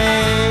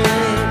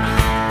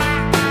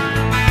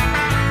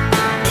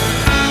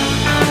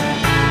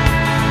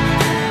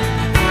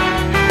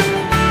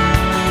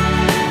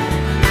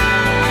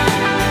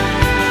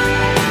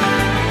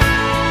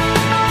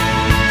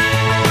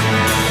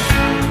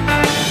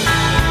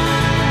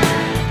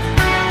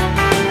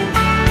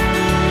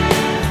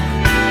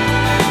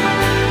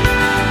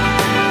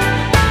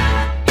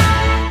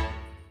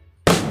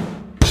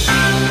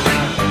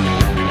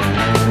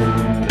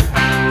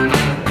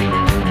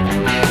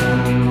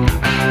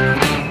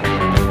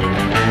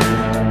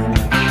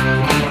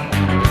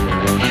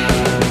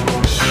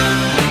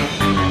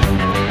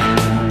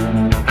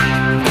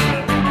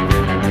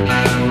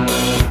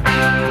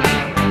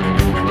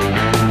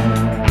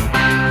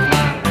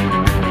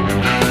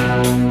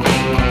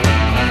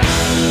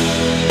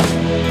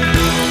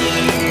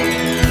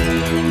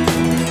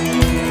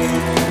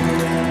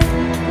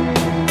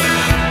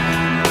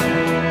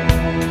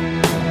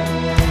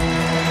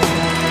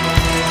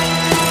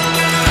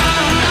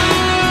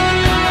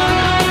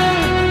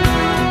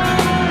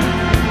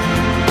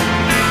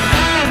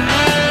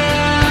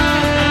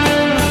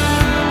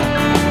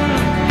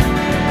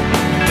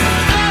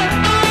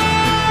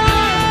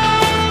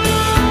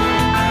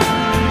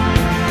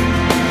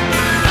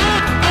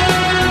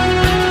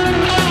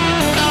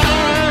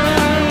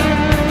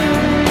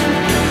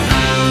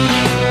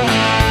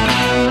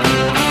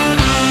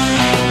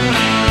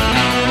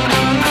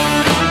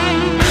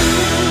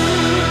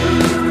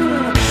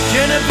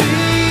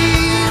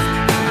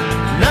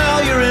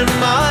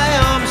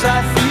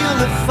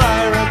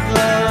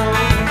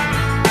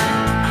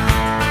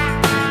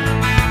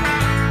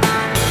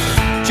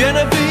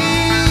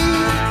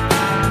 Genevieve,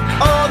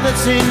 all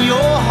that's in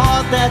your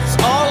heart, that's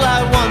all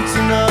I want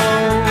to know.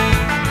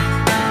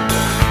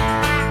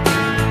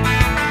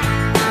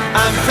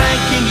 I'm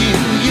thanking you,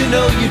 you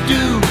know you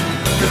do.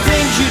 The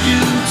things you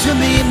do to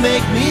me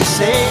make me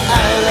say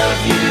I love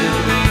you.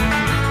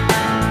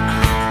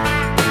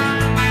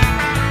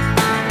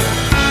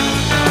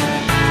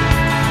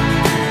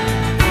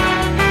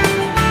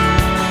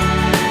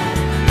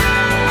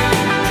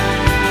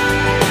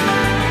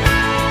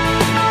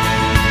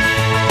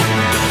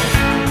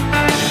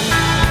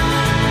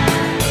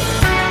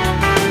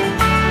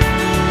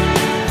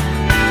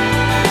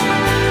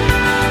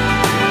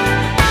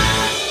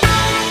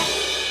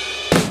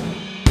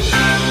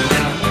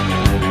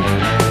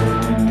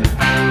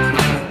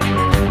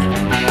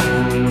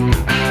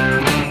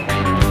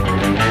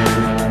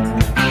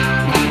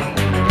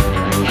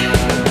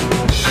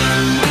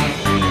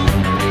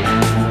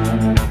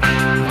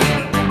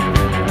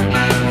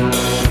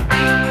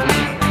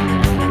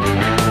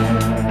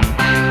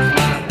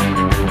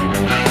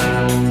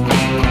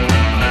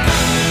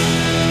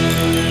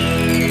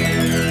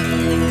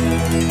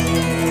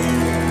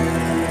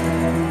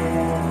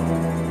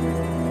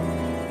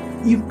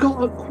 You've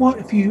got quite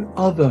a few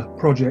other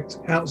projects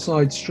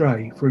outside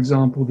Stray, for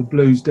example, the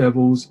Blues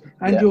Devils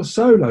and your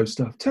solo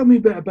stuff. Tell me a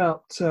bit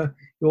about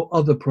your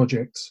other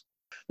projects.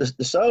 The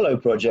solo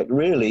project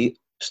really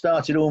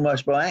started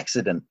almost by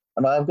accident.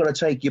 And I've got to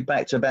take you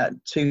back to about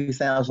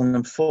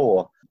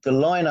 2004. The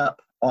lineup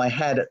I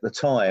had at the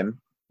time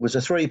was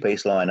a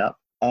three-piece lineup.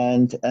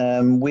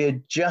 And we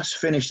had just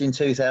finished in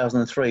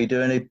 2003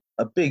 doing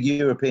a big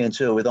European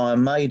tour with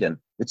Iron Maiden.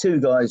 The two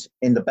guys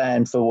in the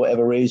band, for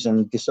whatever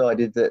reason,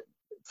 decided that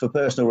for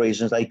personal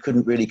reasons, they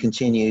couldn't really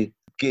continue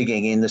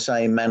gigging in the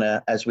same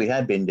manner as we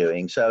had been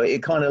doing. So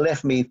it kind of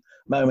left me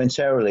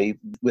momentarily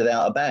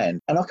without a band.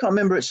 And I can't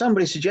remember it.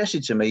 Somebody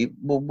suggested to me,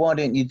 well, why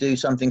don't you do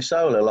something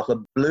solo, like a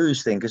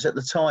blues thing? Because at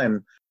the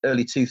time,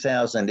 early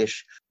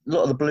 2000-ish, a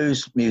lot of the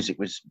blues music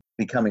was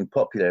becoming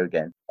popular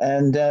again.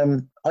 And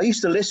I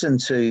used to listen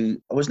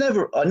to,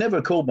 I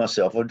never called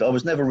myself, I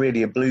was never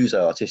really a blues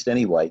artist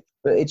anyway,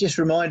 but it just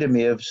reminded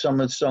me of some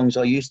of the songs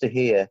I used to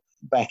hear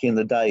back in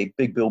the day.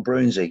 Big Bill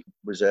Broonzy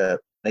was an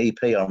EP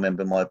I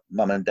remember my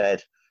mum and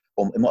dad,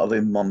 or it might have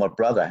been my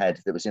brother had,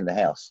 that was in the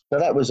house. So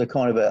that was a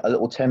kind of a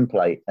little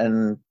template,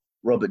 and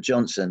Robert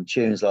Johnson,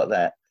 tunes like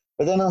that.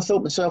 But then I thought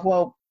to myself,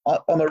 well,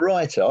 I'm a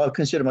writer. I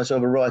consider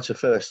myself a writer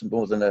first,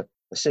 more than a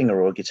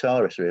singer or a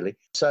guitarist, really.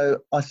 So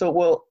I thought,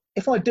 well,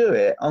 if I do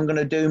it, I'm going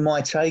to do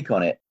my take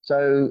on it.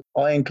 So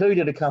I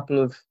included a couple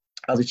of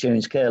other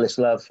tunes. Careless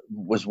Love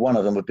was one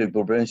of them, a Big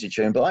Bill Broonzy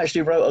tune. But I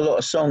actually wrote a lot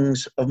of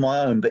songs of my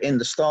own, but in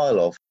the style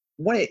of.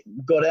 When it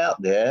got out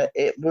there,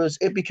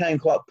 it became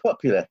quite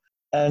popular.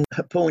 And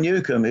Paul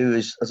Newcomb, who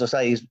is, as I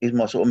say, is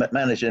my sort of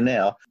manager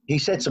now, he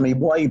said to me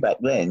way back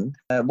then,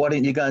 why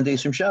didn't you go and do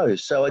some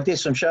shows? So I did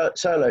some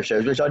solo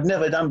shows, which I'd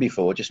never done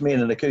before, just me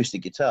and an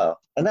acoustic guitar.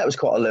 And that was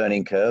quite a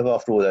learning curve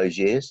after all those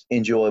years,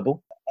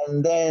 enjoyable.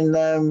 And then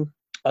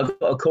I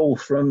got a call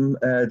from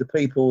the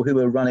people who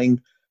were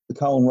running the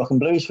Colne Rock and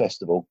Blues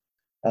Festival.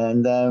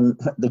 And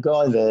the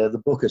guy there, the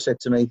booker, said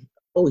to me,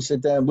 he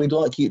said, we'd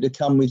like you to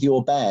come with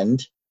your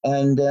band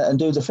and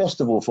do the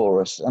festival for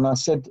us. And I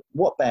said,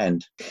 what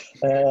band?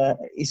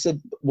 He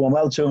said, well, my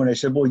old tour, and I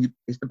said, well,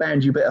 it's the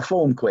band you better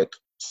form quick.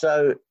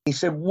 So he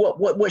said,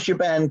 what's your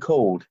band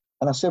called?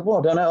 And I said, well,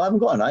 I don't know, I haven't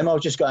got a name, I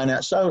was just going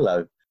out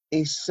solo.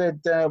 He said,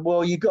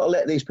 well, you've got to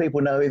let these people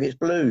know if it's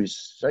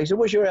blues. So he said,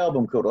 what's your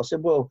album called? I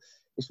said, well,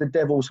 it's The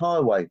Devil's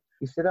Highway.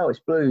 He said, oh,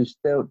 it's blues,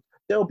 Del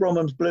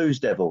Bromham's Blues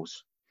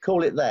Devils.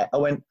 Call it that. I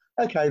went,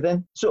 okay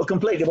then. Sort of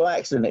completely by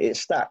accident, it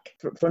stuck.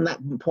 From that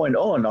point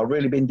on, I've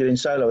really been doing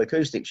solo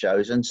acoustic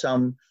shows, and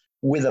some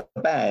with a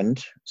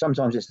band.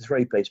 Sometimes it's a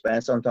 3-piece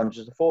band, sometimes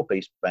it's a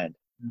 4-piece band.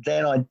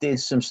 Then I did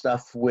some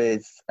stuff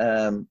with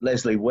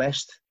Leslie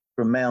West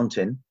from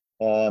Mountain.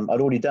 I'd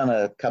already done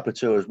a couple of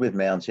tours with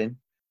Mountain,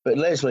 but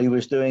Leslie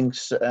was doing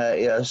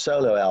a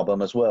solo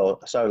album as well,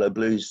 a solo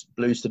Blues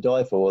to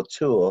Die For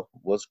tour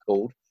was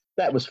called.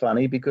 That was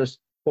funny because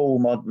Paul,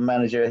 my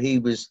manager, he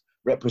was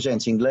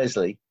representing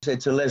Leslie,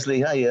 said to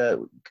Leslie, hey,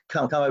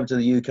 come over to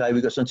the UK,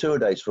 we've got some tour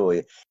dates for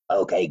you.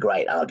 Okay,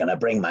 great, I'm going to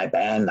bring my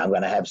band, I'm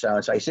going to have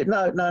so-and-so. He said,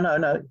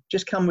 no,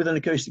 just come with an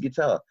acoustic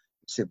guitar.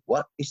 He said,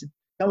 what? He said,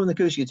 come with an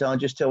acoustic guitar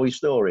and just tell your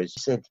stories.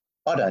 He said,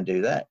 I don't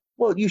do that.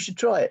 Well, you should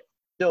try it.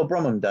 Del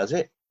Bromham does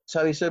it.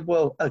 So he said,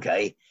 well,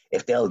 okay,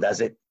 if Del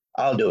does it,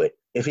 I'll do it,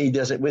 if he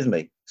does it with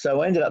me.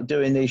 So I ended up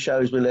doing these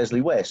shows with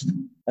Leslie West.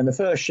 And the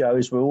first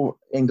shows were all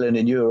England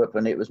and Europe,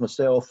 and it was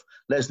myself,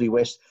 Leslie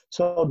West,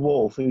 Todd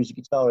Wolfe, who's a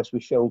guitarist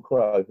with Sheryl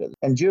Crow.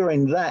 And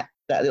during that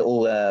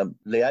little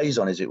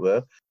liaison, as it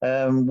were,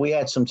 we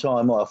had some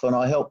time off, and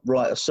I helped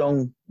write a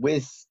song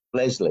with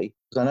Leslie,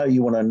 because I know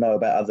you want to know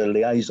about other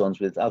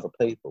liaisons with other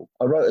people.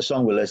 I wrote a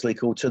song with Leslie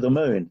called To the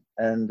Moon,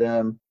 and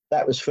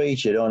that was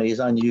featured on his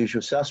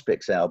Unusual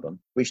Suspects album,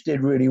 which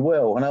did really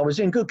well. And I was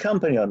in good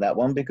company on that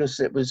one because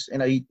it was,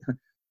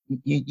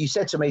 you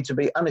said to me to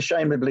be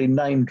unashamedly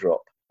name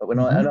drop, and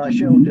I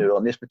shall do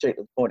on this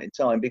particular point in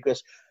time,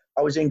 because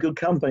I was in good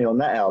company on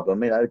that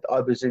album. I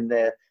was in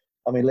there.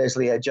 I mean,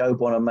 Leslie had Joe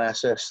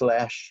Bonamassa,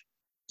 Slash,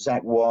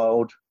 Zakk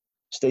Wylde,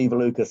 Steve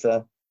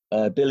Lukather,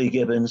 Billy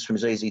Gibbons from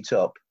ZZ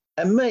Top,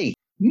 and me.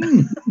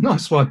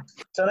 Nice one.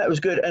 So that was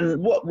good.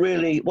 And what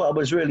I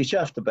was really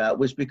chuffed about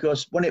was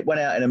because when it went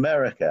out in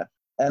America,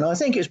 and I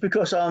think it's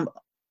because I'm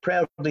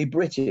proudly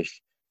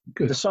British,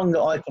 good. The song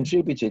that I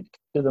contributed,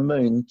 To the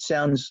Moon,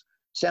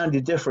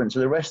 sounded different to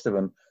the rest of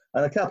them.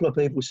 And a couple of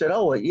people said,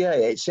 oh, yeah,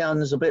 it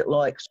sounds a bit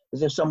like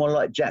as if someone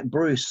like Jack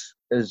Bruce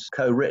has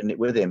co-written it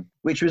with him,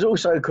 which was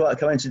also quite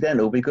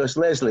coincidental because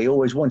Leslie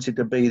always wanted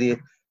to be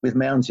with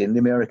Mountain, the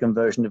American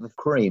version of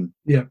Cream.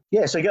 Yeah.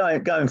 So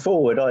going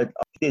forward, I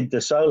did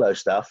the solo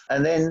stuff,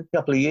 and then a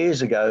couple of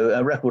years ago,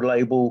 a record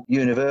label,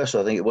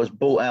 Universal, I think it was,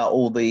 bought out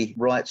all the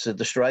rights of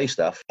the Stray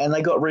stuff, and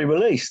they got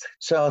re-released.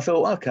 So I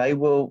thought, okay,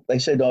 well, they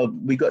said,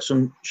 we got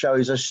some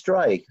shows as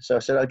Stray. So I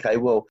said, okay,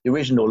 well, the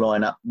original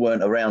lineup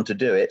weren't around to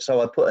do it, so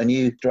I put a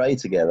new Stray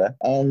together,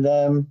 and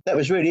that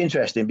was really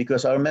interesting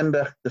because I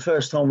remember the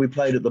first time we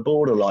played at the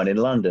Borderline in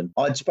London,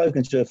 I'd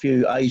spoken to a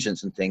few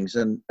agents and things,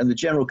 and the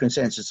general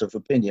consensus of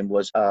opinion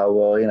was,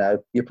 well,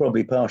 you're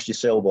probably past your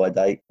sell-by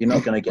date. You're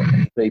not going to get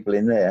many people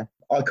in there.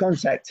 I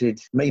contacted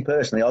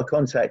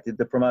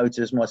the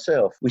promoters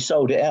myself. We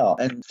sold it out,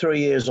 and 3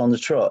 years on the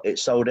trot, it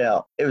sold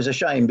out. It was a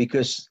shame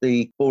because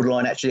the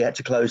Borderline actually had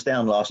to close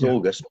down last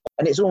August,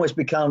 and it's almost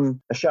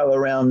become a show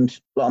around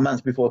like a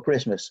month before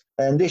Christmas.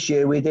 And this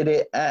year we did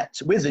it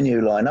with the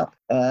new lineup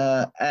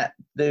at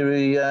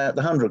the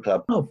 100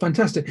 Club. Oh,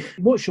 fantastic!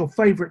 What's your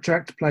favourite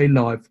track to play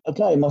live?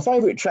 Okay, my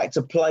favourite track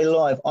to play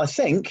live, I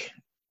think,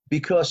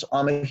 because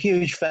I'm a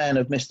huge fan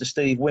of Mr.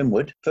 Steve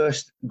Winwood,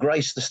 first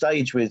graced the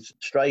stage with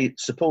Stray,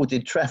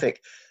 supported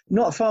Traffic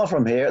Not far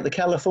from here at the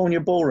California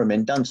Ballroom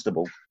in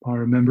Dunstable. I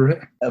remember it.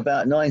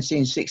 About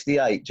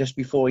 1968, just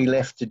before he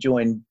left to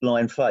join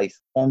Blind Faith.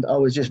 And I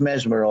was just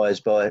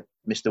mesmerised by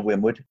Mr.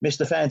 Winwood.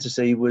 Mr.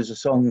 Fantasy was a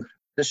song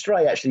that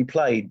Stray actually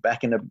played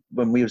back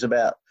when we was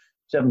about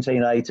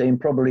 17, 18,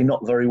 probably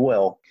not very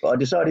well. But I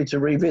decided to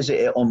revisit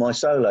it on my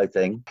solo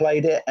thing,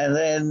 played it, and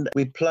then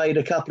we played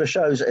a couple of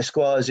shows at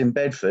Esquires in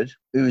Bedford,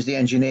 who was the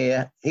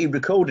engineer. He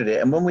recorded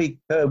it, and when we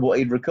heard what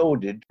he'd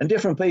recorded, and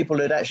different people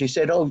had actually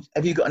said, oh,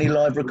 have you got any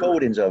live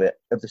recordings of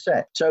the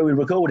set? So we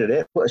recorded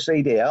it, put a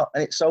CD out,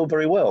 and it sold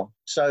very well.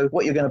 So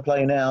what you're going to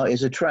play now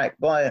is a track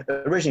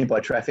originally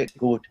by Traffic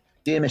called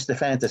Dear Mr.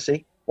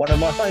 Fantasy, one of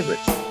my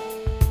favourites.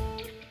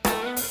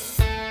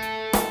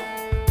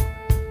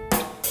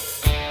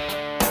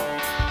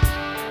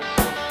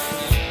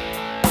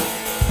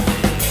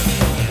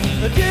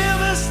 Dear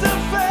Mr.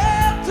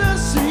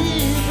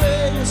 Fantasy,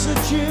 play us a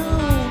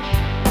tune,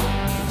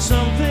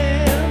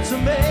 something to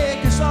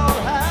make us all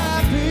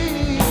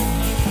happy.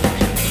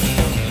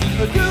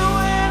 Do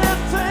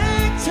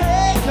anything,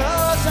 take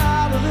us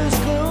out of this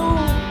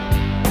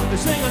gloom.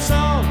 Sing a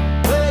song,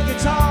 play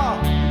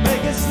guitar,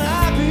 make it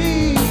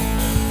snappy.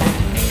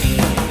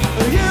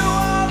 You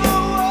are the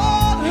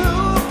one who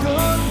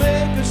could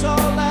make us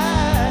all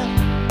laugh.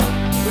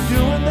 But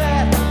doing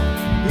that,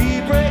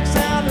 he breaks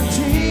down in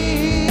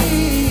tears.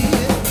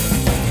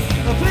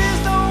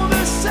 Please don't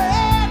be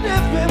sad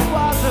if it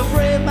was a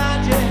brain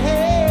mind your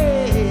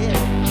head.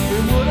 We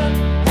wouldn't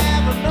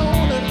have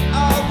known it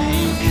all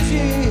these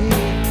years.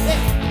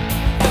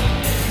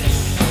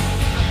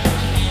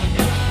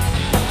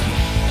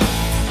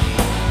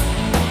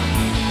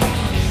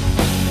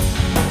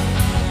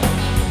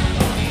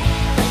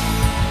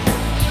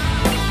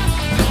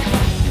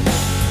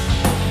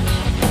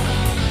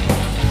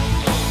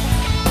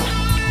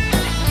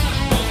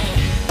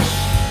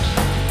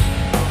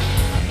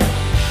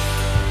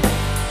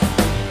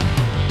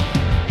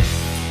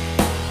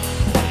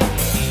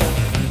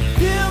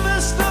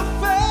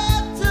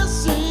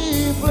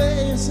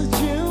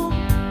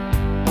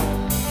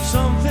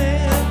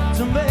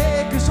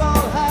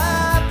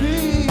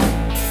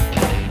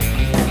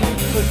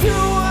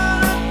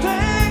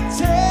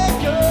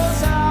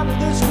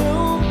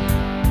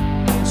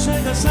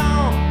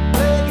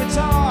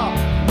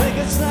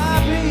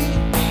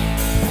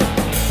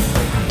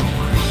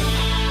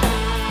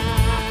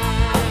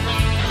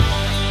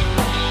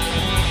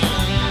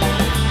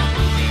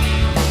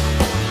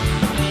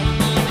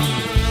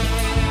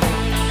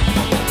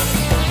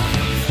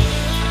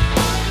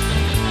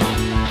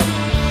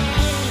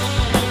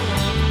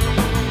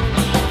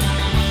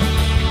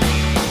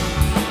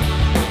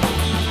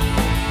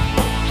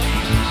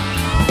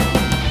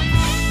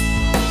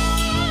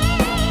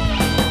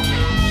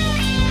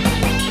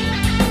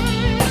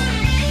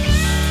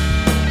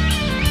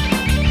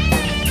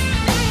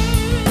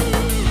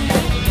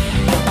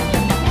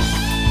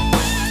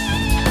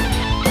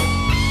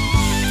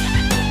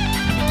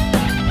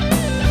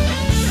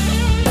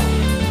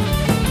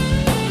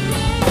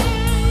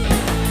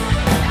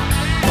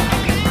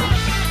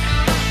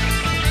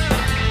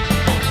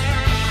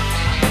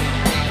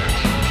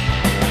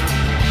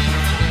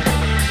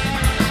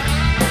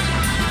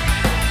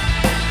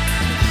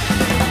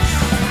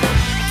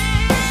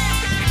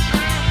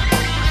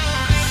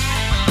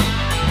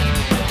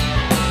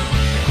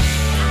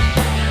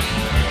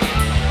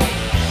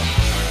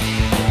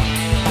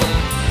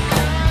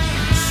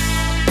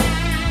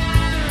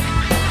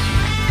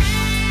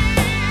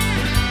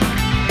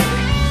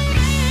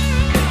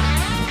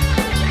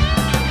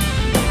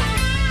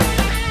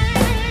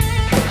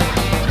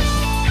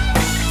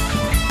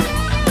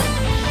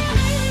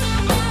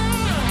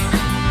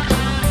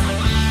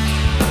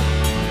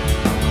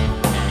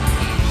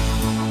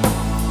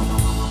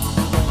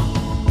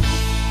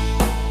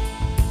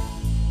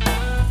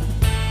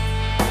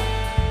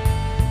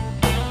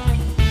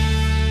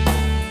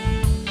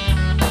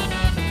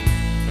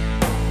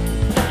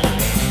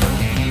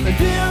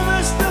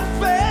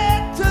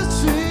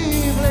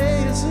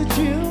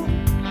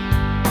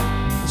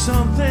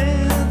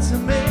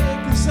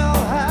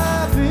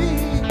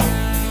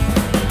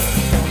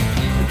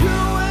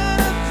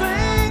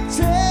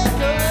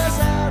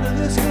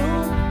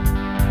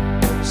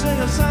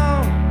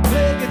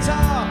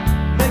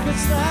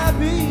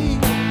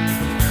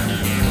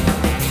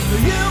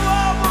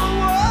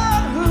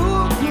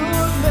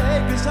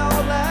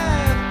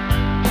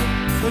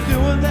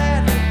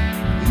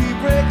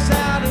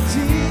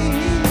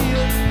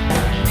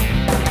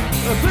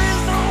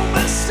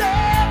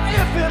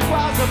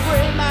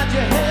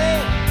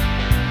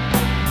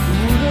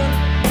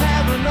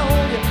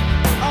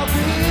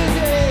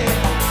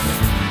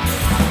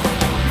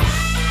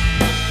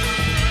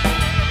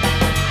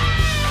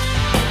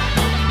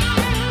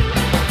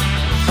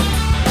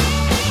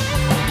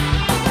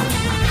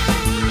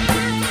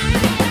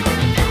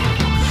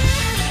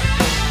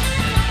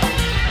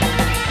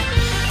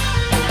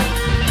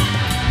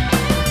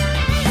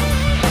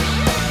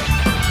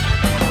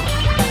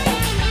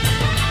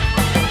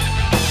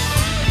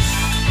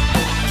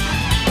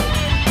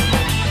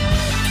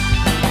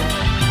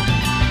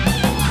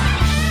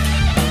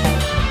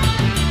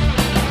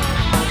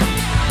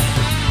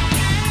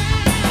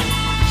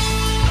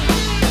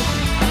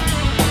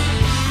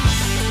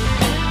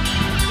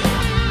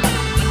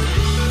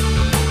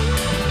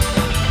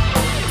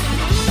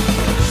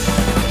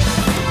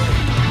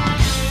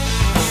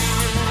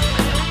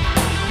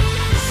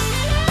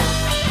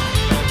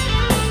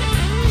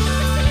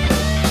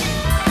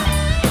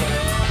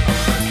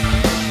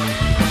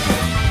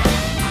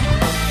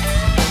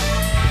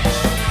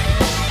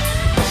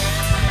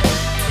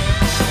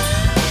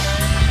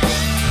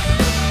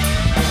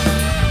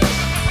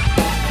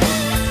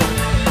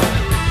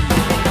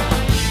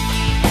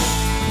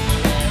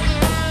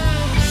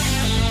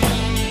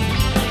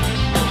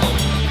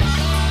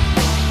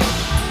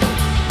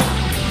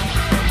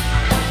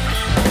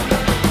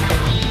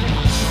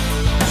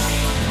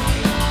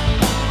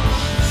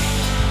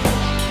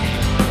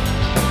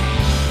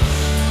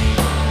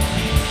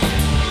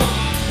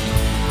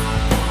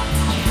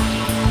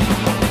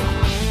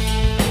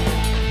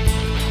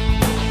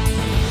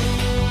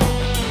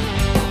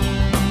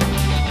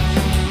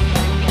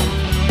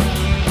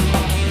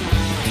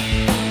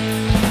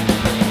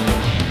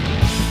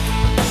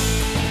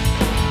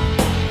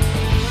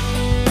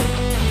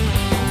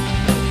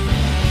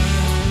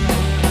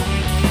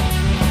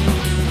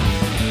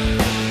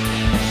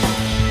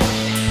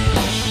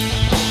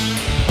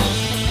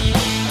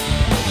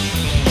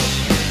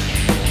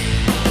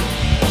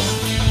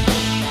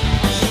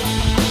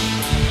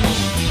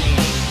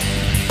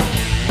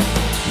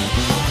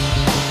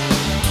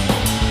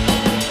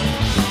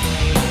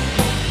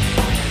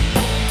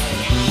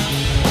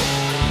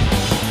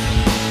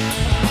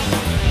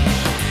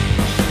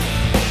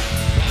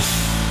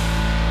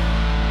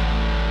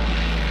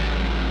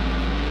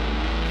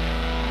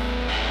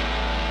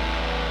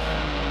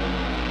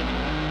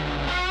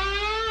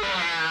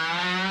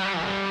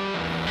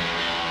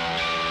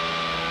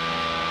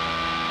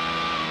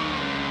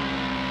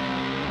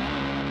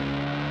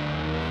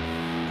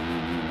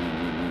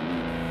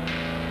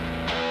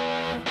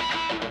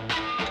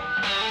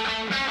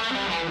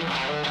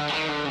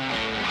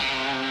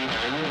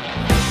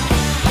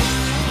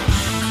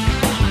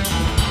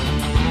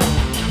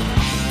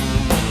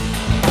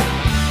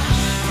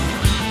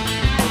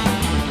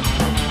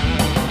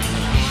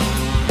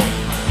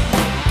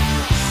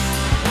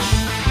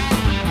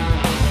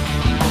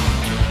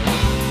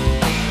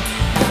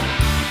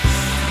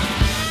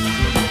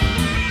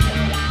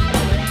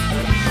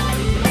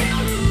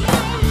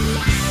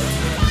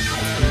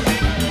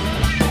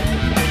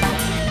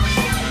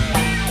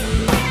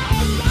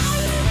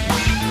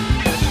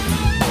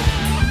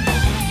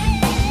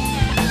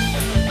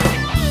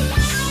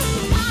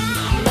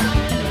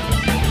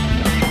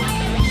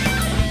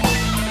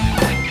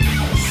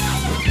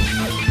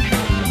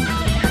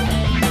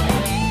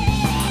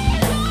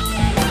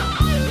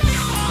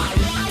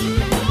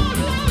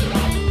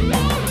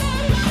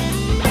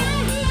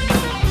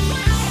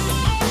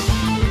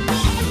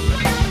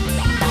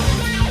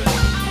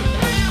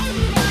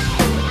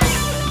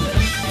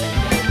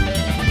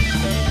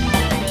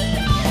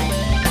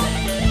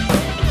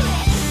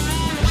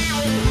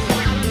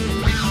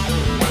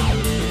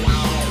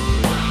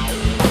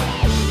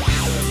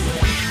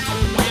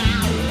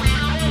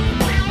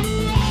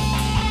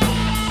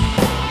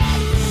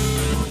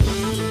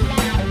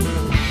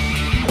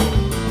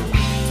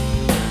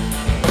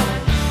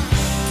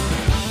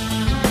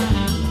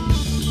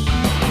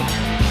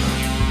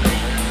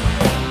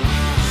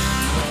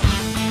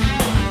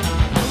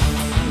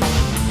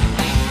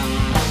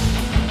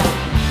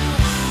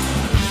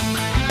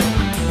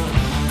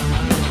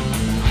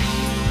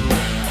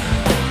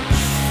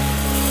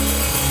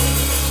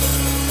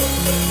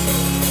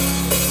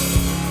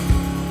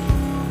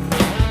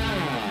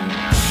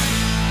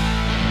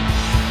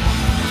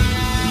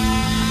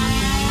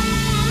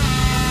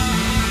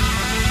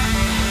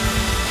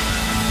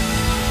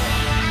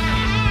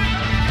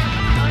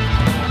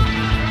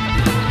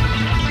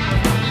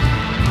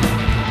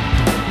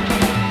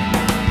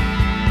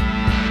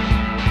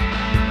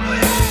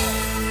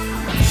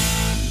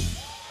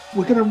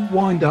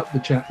 wind up the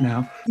chat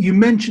now. You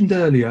mentioned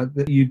earlier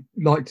that you'd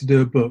like to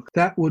do a book.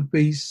 That would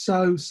be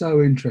so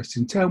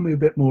interesting. Tell me a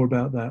bit more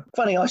about that.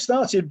 Funny, I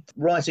started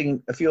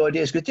writing a few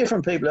ideas because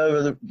different people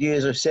over the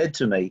years have said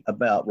to me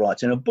about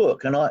writing a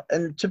book.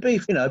 And to be,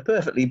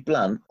 perfectly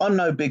blunt, I'm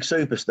no big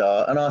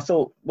superstar. And I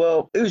thought,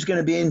 well, who's going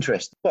to be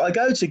interested? But I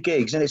go to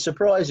gigs and it's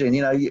surprising,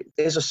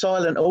 there's a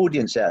silent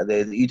audience out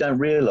there that you don't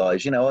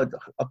realise. I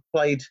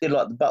did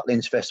like the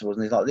Butlins festivals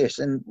and things like this.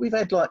 And we've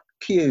had like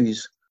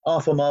queues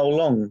half a mile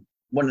long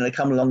wanting to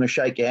come along and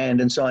shake your hand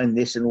and sign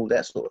this and all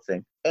that sort of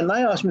thing. And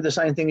they asked me the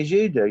same thing as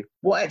you do.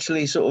 What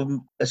actually sort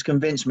of has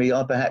convinced me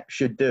I perhaps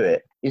should do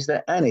it is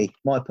that Annie,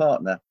 my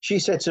partner, she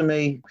said to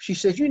me,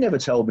 you never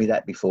told me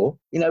that before.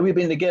 We've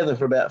been together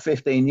for about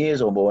 15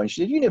 years or more. And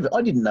she said,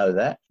 I didn't know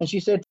that. And she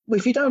said, well,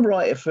 if you don't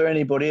write it for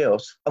anybody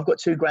else, I've got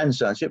 2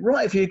 grandsons. She said,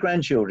 write it for your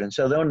grandchildren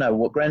so they'll know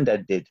what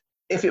granddad did.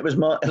 If it was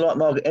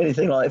if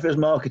it was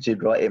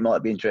marketed right, it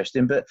might be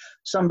interesting. But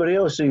somebody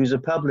else who's a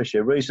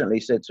publisher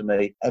recently said to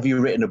me, "Have you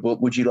written a book?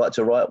 Would you like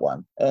to write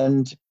one?"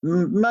 And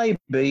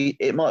maybe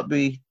it might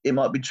be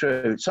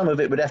true. Some of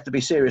it would have to be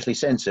seriously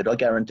censored. I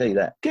guarantee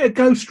that. Get a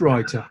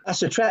ghostwriter.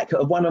 That's a track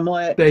of one of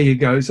my. There you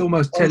go. It's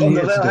almost telling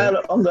you to do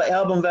it. On the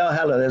album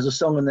Valhalla, there's a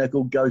song in there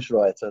called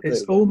Ghostwriter.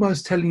 It's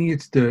almost telling you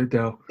to do it,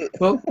 Del.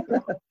 Well.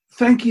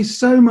 Thank you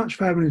so much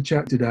for having a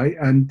chat today,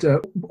 and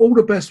all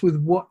the best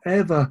with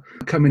whatever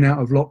coming out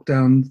of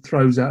lockdown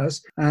throws at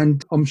us.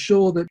 And I'm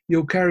sure that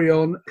you'll carry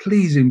on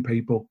pleasing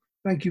people.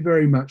 Thank you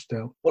very much,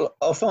 Del. Well,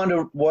 I'll find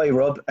a way,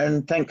 Rob,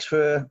 and thanks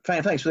for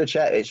the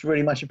chat. It's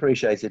really much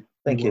appreciated.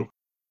 Thank you.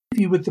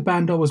 Interview with the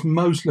band I was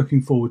most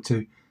looking forward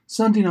to,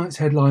 Sunday night's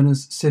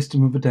headliners,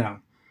 System of a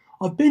Down.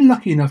 I've been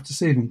lucky enough to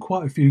see them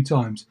quite a few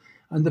times,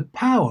 and the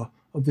power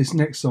of this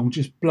next song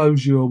just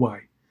blows you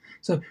away.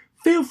 So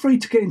feel free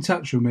to get in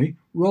touch with me,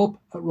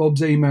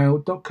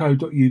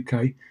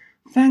 rob@robsemail.co.uk.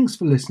 Thanks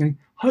for listening.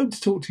 Hope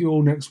to talk to you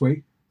all next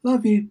week.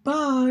 Love you.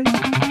 Bye.